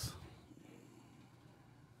 yes.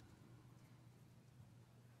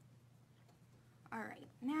 All right,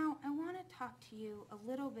 now I want to talk to you a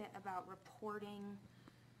little bit about reporting,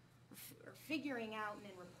 or figuring out and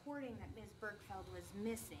then reporting that Ms. Bergfeld was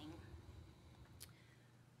missing.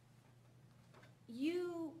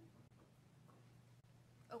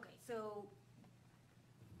 Okay, so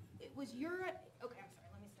it was okay, I'm sorry,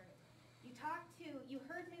 let me start over. You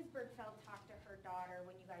heard Ms. Bergfeld talk to her daughter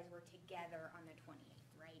when you guys were together on the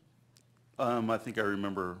 28th, right? I think I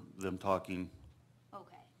remember them talking.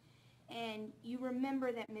 Okay. And you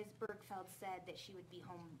remember that Ms. Bergfeld said that she would be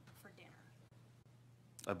home for dinner.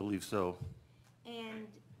 I believe so. And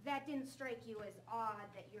that didn't strike you as odd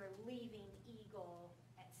that you're leaving Eagle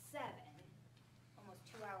at 7, almost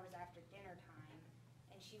 2 hours after dinner time,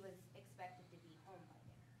 and she was expected to be home by dinner?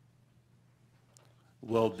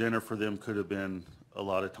 Well, dinner for them could have been a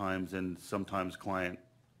lot of times, and sometimes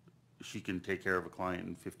she can take care of a client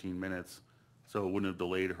in 15 minutes, so it wouldn't have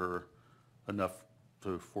delayed her enough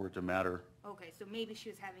for it to matter. Okay, so maybe she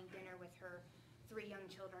was having dinner with her 3 young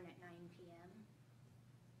children at 9 p.m.?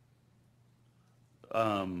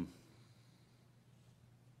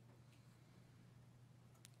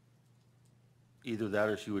 Either that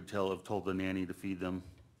or she would have told the nanny to feed them.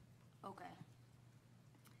 Okay.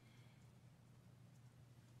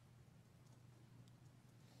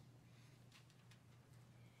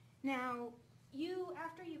 Now,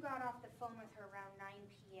 after you got off the phone with her around 9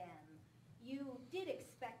 p.m., you did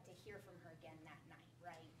expect to hear from her again that night,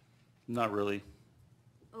 right? Not really.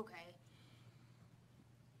 Okay,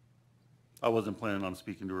 I wasn't planning on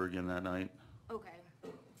speaking to her again that night. okay.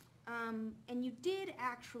 And you did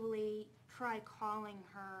actually try calling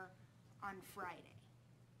her on Friday?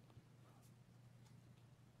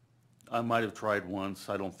 I might have tried once.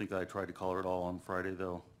 I don't think I tried to call her at all on Friday,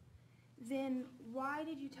 though. Then why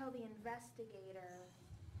did you tell the investigator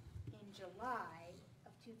in July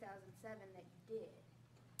of 2007 that you did?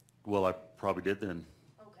 Well, I probably did then.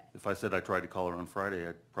 Okay, If I said I tried to call her on Friday,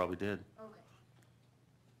 I probably did. okay.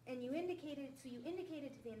 And you indicated to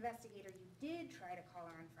the investigator you did try to call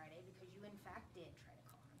her on Friday because you in fact did try to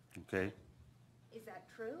call her on Friday. Okay? Is that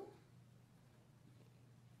true?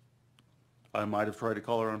 I might have tried to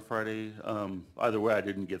call her on Friday. Either way, I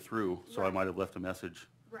didn't get through, so I Right. might have left a message.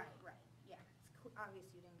 Right, yeah, it's obvious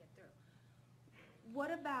you didn't get through.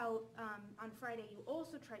 what about, on Friday, you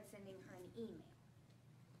also tried sending her an email?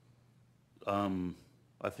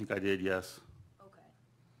 I think I did, yes. Okay.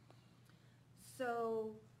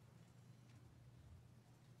 So,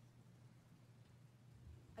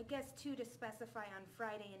 I guess too, to specify on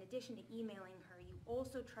Friday, in addition to emailing her, you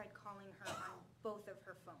also tried calling her on both of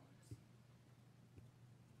her phones.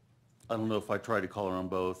 I don't know if I tried to call her on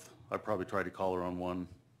both. I probably tried to call her on one.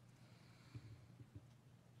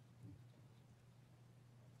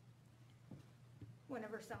 One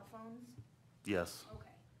of her cell phones? Yes. Okay.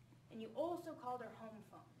 And you also called her home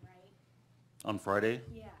phone, right? On Friday?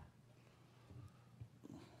 Yeah.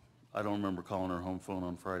 I don't remember calling her home phone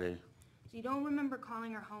on Friday. So you don't remember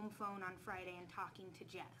calling her home phone on Friday and talking to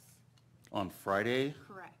Jess? On Friday?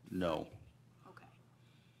 Correct. No. Friday. Okay.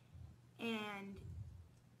 And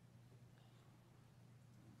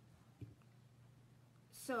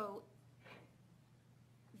so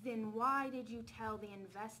then why did you tell the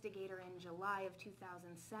investigator in July of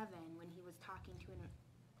 2007 when he was talking to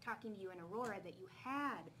you in Aurora that you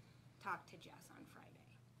had talked to Jess on Friday?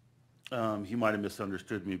 He might have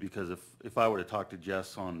misunderstood me because if I would have talked to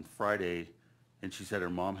Jess on Friday and she said her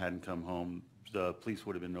mom hadn't come home, the police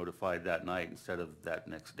would have been notified that night instead of that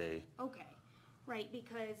next day. Okay, right,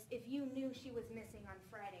 because if you knew she was missing on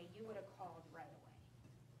Friday, you would have called right away.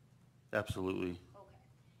 Absolutely. Okay.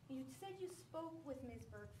 You said you spoke with Ms.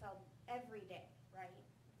 Bergfeld every day, right?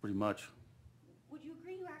 Pretty much. Would you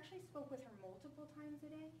agree you actually spoke with her multiple times a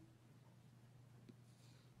day?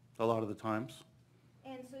 A lot of the times.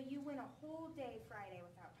 And so you went a whole day Friday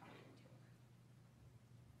without talking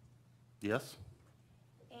to her? Yes.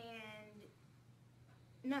 And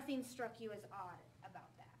nothing struck you as odd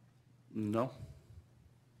about that? No.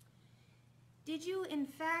 Did you in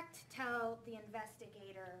fact tell the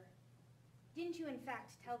investigator, didn't you in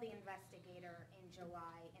fact tell the investigator in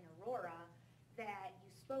July in Aurora that you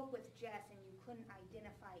spoke with Jess and you couldn't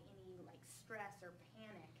identify any like stress or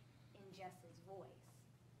panic in Jess's voice?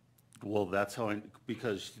 Well, that's how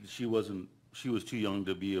because she was too young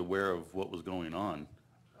to be aware of what was going on.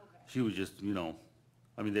 Okay. She was just, I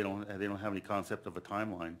mean, they don't have any concept of a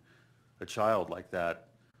timeline, a child like that.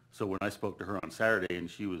 So when I spoke to her on Saturday and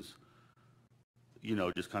she was,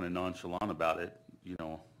 just kind of nonchalant about it,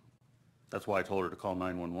 that's why I told her to call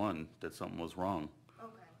 911, that something was wrong.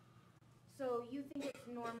 Okay. So you think it's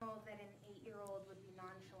normal that an 8-year-old would be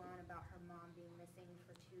nonchalant about her mom being missing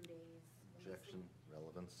for 2 days? Objection,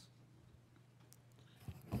 relevance.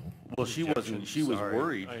 Well, she Objection, was sorry.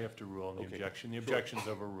 worried. I have to rule on the Okay. objection. The Sure. objection's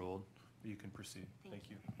overruled. You can proceed. Thank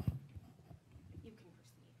you. You can proceed.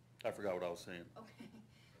 I forgot what I was saying. Okay.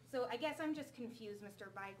 So I guess I'm just confused, Mr.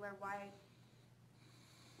 Beigler,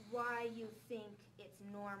 why you think it's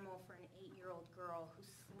normal for an 8-year-old girl who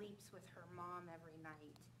sleeps with her mom every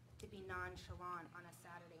night to be nonchalant on a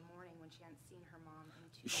Saturday morning when she hadn't seen her mom in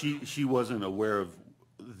 2 days? She wasn't aware of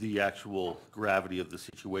the actual gravity of the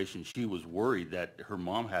situation. She was worried that her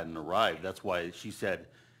mom hadn't arrived. That's why she said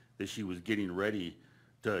that she was getting ready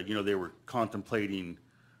to, they were contemplating,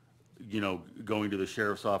 going to the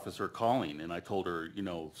sheriff's office or calling. And I told her,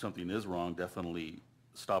 something is wrong, definitely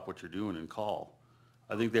stop what you're doing and call.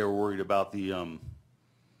 I think they were worried about the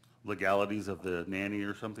legalities of the nanny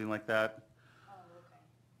or something like that Oh, okay.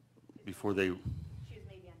 before they, She was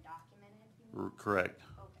maybe undocumented, you mean? correct.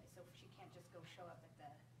 Okay, so she can't just go show up at the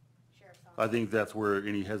sheriff's office? I think that's where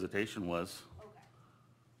any hesitation was. Okay.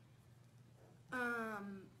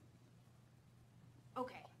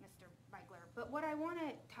 Okay, Mr. Beigler, but what I want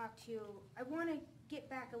to talk to you, I want to get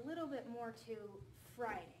back a little bit more to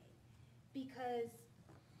Friday, because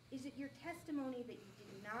is it your testimony that you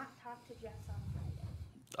did not talk to Jess on Friday?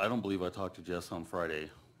 I don't believe I talked to Jess on Friday.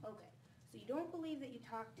 Okay, so you don't believe that you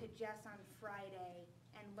talked to Jess on Friday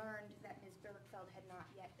and learned that Ms. Bergfeld had not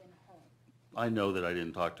yet been home? I know that I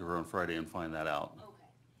didn't talk to her on Friday and find that out. Okay.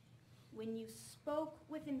 When you spoke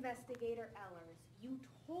with Investigator Ellers, you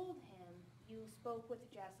told him you spoke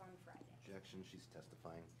with Jess on Friday? Objection, she's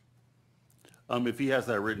testifying. If he has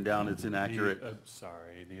that written down, it's inaccurate.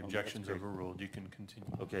 Sorry, the objection's okay. overruled. You can continue.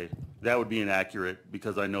 Okay, that would be inaccurate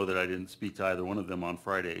because I know that I didn't speak to either one of them on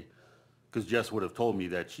Friday. Because Jess would have told me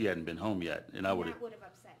that she hadn't been home yet, and I would have. That would have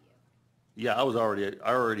upset you? Yeah, I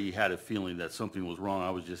already had a feeling that something was wrong.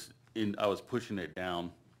 I was pushing it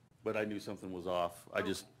down, but I knew something was off. I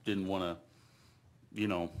just didn't want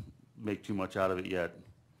to, make too much out of it yet.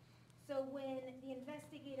 So when the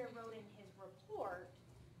investigator wrote in his report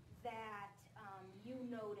that you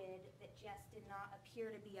noted that Jess did not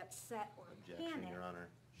appear to be upset or Objection, panicked. Your Honor.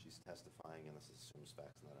 She's testifying, and this assumes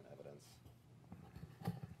facts, not an evidence.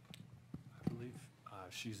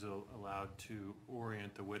 She's allowed to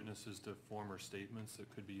orient the witnesses to former statements that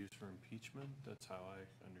could be used for impeachment. That's how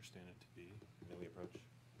I understand it to be. May we approach?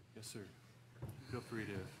 Yes, sir. Feel free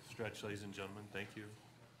to stretch, ladies and gentlemen. Thank you.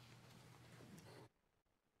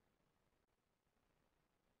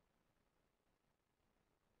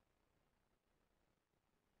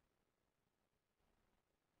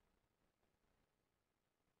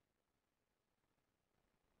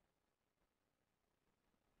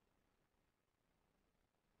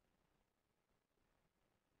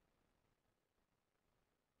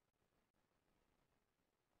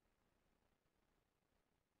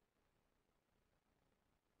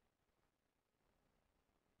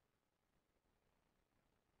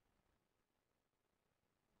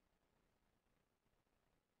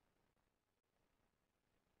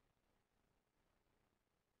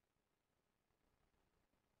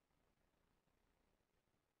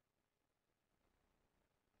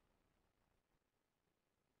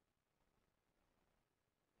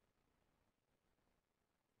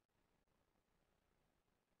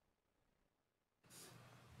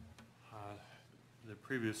 The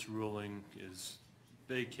previous ruling is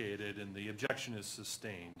vacated and the objection is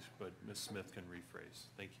sustained, but Ms. Smith can rephrase.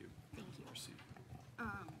 Thank you. Thank you. Proceed.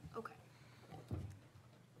 Okay.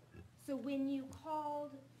 So when you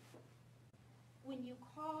called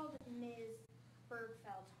Ms.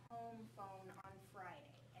 Bergfeld's home phone on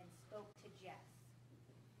Friday and spoke to Jess,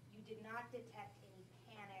 you did not detect any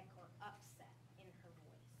panic or upset in her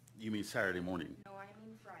voice. You mean Saturday morning? No, I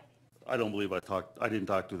mean Friday. I don't believe I didn't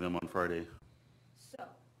talk to them on Friday. So,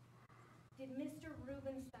 did Mr.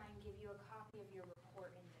 Rubenstein give you a copy of your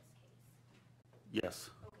report in this case? Yes,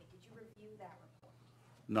 Okay, did you review that report?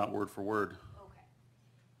 not word for word. Okay.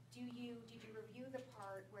 Did you review the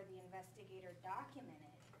part where the investigator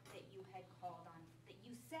documented that you had called on, that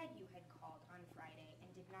you said you had called on Friday and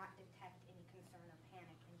did not detect any concern or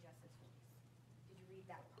panic in Jess's voice? Did you read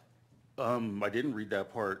that part? I didn't read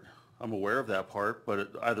that part. I'm aware of that part,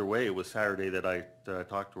 but either way, it was Saturday that I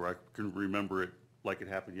talked to her. I couldn't remember it like it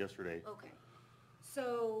happened yesterday. Okay.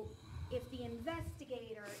 So if the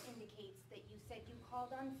investigator indicates that you said you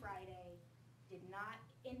called on Friday, did not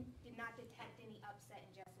detect any upset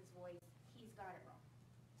in Jess's voice, he's got it wrong.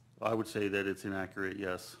 I would say that it's inaccurate,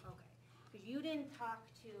 yes. Okay. Because you didn't talk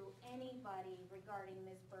to anybody regarding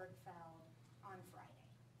Ms. Bergfeld on Friday.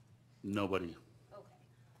 Nobody. Okay.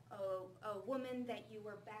 A woman that you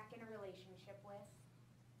were back in a relationship with?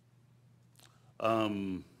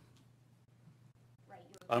 Right.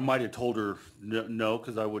 I might have told her no,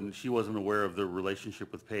 because she wasn't aware of the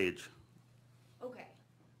relationship with Paige. Okay,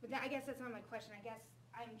 but I guess that's not my question. I guess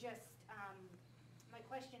I'm just, my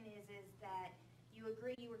question is that you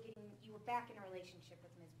agree you were back in a relationship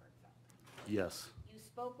with Ms. Bergfeld? Yes. You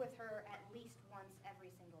spoke with her at least once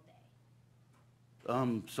every single day?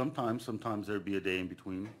 Sometimes there'd be a day in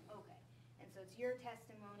between. Okay, and so it's your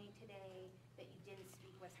testimony today that you didn't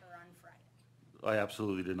speak with her on Friday? I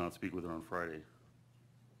absolutely did not speak with her on Friday.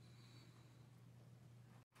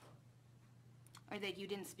 Or that you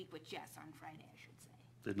didn't speak with Jess on Friday, I should say?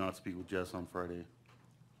 Did not speak with Jess on Friday.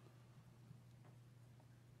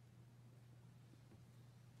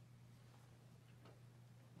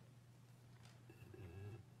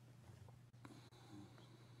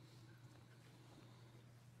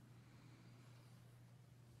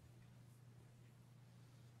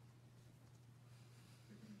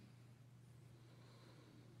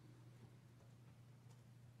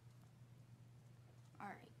 All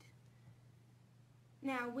right.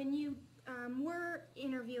 Now, when you were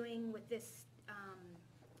interviewing with this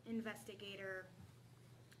investigator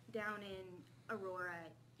down in Aurora,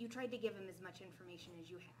 you tried to give him as much information as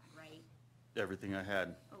you had, right? Everything I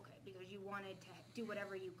had. Okay, because you wanted to do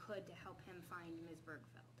whatever you could to help him find Ms.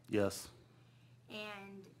 Bergfeld. Yes.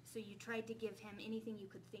 And so you tried to give him anything you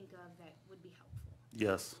could think of that would be helpful.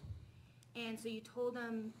 Yes. And so you told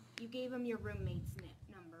him, you gave him your roommate's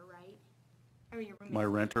number, right? Or your roommate's My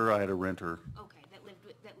renter, I had a renter. Okay,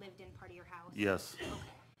 that lived in part of your house? Yes. Okay.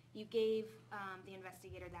 You gave the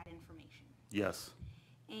investigator that information. Yes.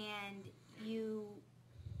 And you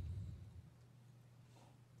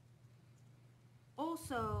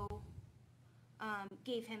also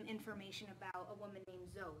gave him information about a woman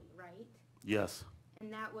named Zoe, right? Yes.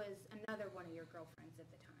 And that was another one of your girlfriends at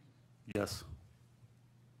the time. Yes.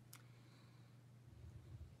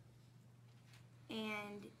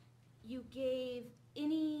 And you gave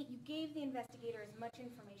the investigator as much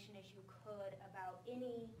information as you could about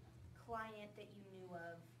any client that you knew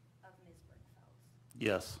of Ms. Bergfeld's.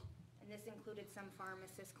 Yes. And this included some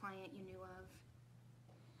pharmacist client you knew of?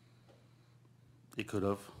 It could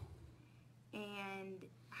have. And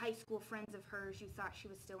high school friends of hers you thought she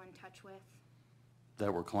was still in touch with?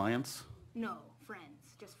 That were clients? No,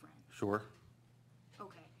 friends, just friends. Sure.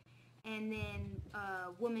 Okay. And then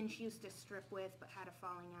a woman she used to strip with but had a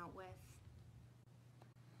falling out with?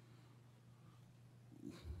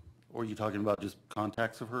 Or are you talking about just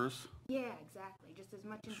contacts of hers? Yeah, exactly. Just as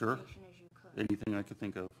much Sure. information as you could. Anything I could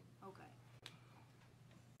think of. Okay.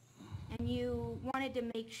 And you wanted to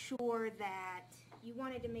make sure that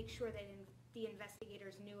the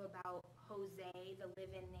investigators knew about Jose, the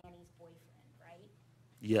live-in nanny's boyfriend, right?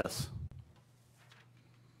 Yes.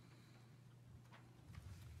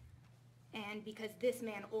 And because this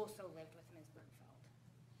man also lived with Ms.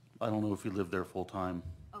 Bergfeld. I don't know if he lived there full-time.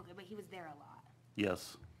 Okay, but he was there a lot.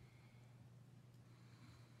 Yes.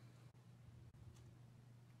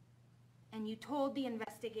 And you told the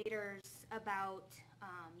investigators about,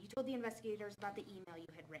 the email you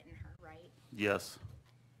had written her, right? Yes.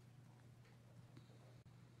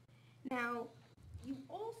 Now, you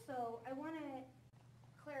also, I want to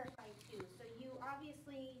clarify too, so you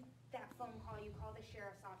obviously, that phone call, you called the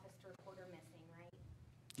sheriff's office to report her missing, right?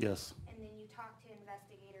 Yes. And then you talked to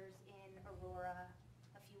investigators in Aurora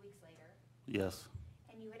a few weeks later. Yes.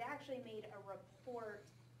 And you had actually made a report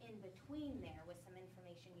in between there with some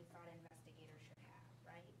information you thought investigators should have,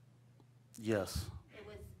 right? Yes.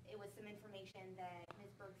 It was some information that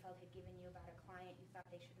Ms. Bergfeld had given you about a client you thought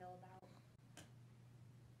they should know about?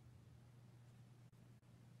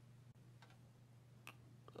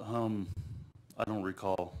 I don't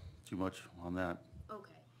recall too much on that.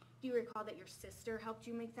 Okay. Do you recall that your sister helped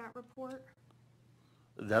you make that report?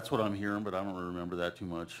 That's what I'm hearing, but I don't remember that too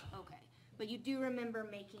much. Okay. But you do remember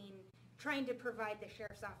trying to provide the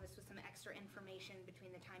sheriff's office with some extra information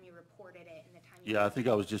between the time you reported it and the time you... Yeah, I think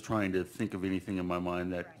I was just trying to think of anything in my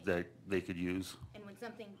mind that, Right. that they could use. And when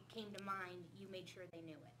something came to mind, you made sure they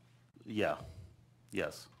knew it? Yeah.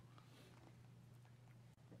 Yes.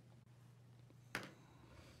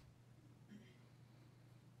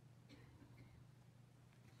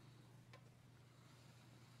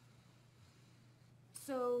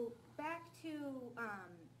 So, back to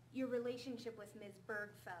your relationship with Ms.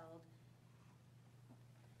 Bergfeld.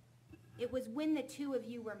 It was when the two of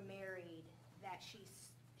you were married that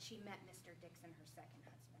she met Mr. Dixon, her second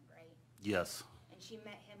husband, right? Yes. And she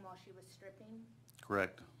met him while she was stripping?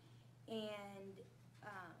 Correct. And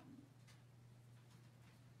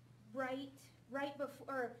right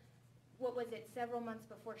before, what was it, several months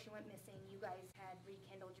before she went missing, you guys had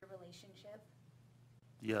rekindled your relationship?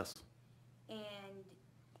 Yes. And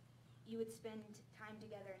you would spend time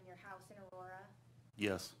together in your house in Aurora?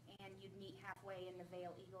 Yes. And you'd meet halfway in the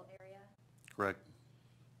Vale Eagle area? Correct.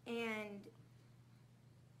 And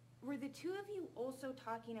were the two of you also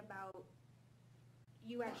talking about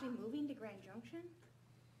you actually moving to Grand Junction?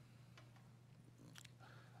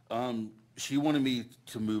 She wanted me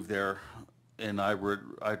to move there, and I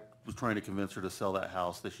was trying to convince her to sell that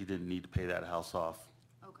house, that she didn't need to pay that house off,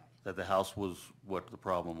 Okay, that the house was what the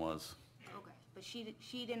problem was. okay. But she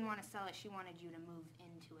didn't want to sell it, she wanted you to move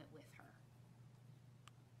into it with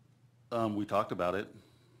her? We talked about it.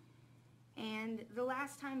 And the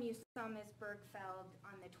last time you saw Ms. Bergfeld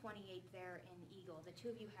on the 28th there in Eagle, the two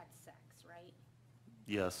of you had sex, right?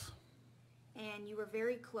 Yes. And you were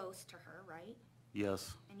very close to her, right?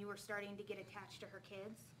 Yes. And you were starting to get attached to her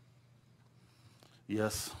kids?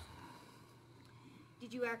 Yes.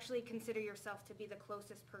 Did you actually consider yourself to be the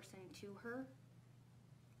closest person to her?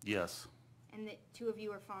 Yes. And the two of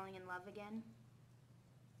you are falling in love again?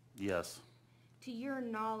 Yes. To your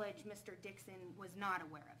knowledge, Mr. Dixon was not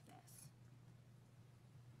aware of this?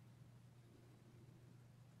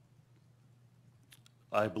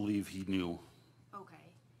 I believe he knew. Okay.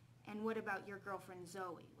 And what about your girlfriend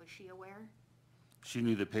Zoe? Was she aware? She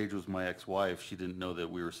knew that Paige was my ex-wife. She didn't know that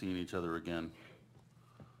we were seeing each other again.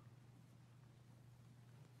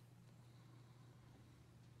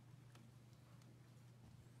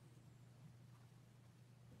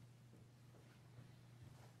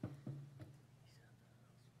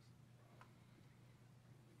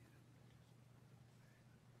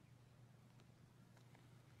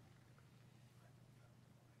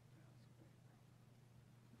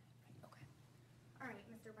 Okay. All right,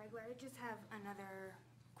 Mr. Beigler, I just have another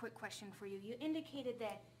quick question for you. You indicated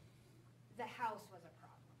that the house was a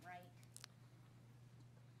problem, right?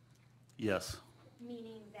 Yes.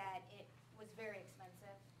 Meaning that it was very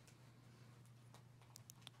expensive?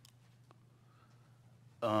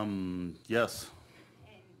 Yes.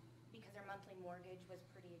 And because her monthly mortgage was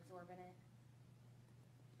pretty exorbitant?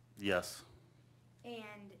 Yes.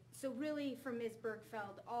 And so really, for Ms.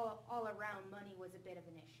 Bergfeld, all around money was a bit of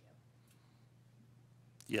an issue?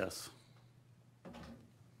 Yes.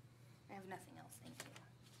 nothing else, thank you.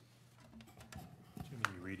 Do you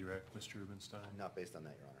need to redirect Mr. Rubenstein? Not based on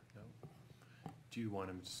that, Your Honor. No. Do you want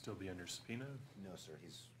him to still be under subpoena? No, sir,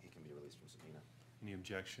 he can be released from subpoena. Any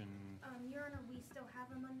objection? Your Honor, we still have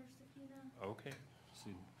him under subpoena. Okay. So,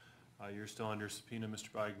 you're still under subpoena, Mr.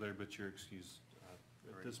 Beigler, but you're excused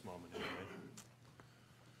at this moment anyway.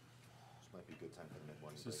 This might be a good time for the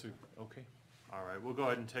mid-morning Is this break. okay. All right, we'll go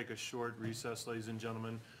ahead and take a short recess, ladies and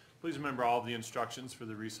gentlemen. Please remember all of the instructions for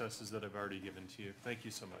the recesses that I've already given to you. Thank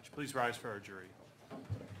you so much. Please rise for our jury.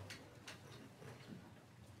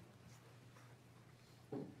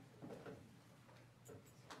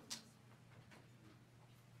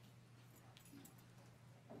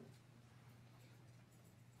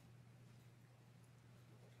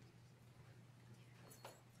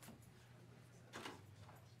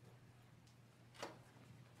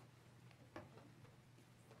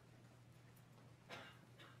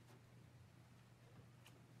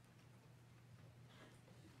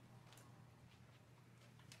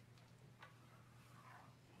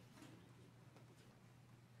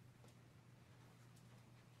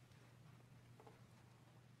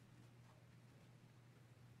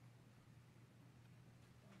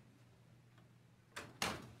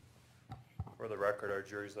 For the record, our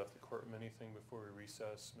jury's left the courtroom. Anything before we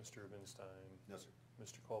recess? Mr. Rubenstein? No, sir.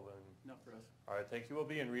 Mr. Colvin? Not for us. All right, thank you. We'll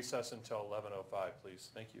be in recess until 11:05,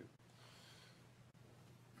 please. Thank you.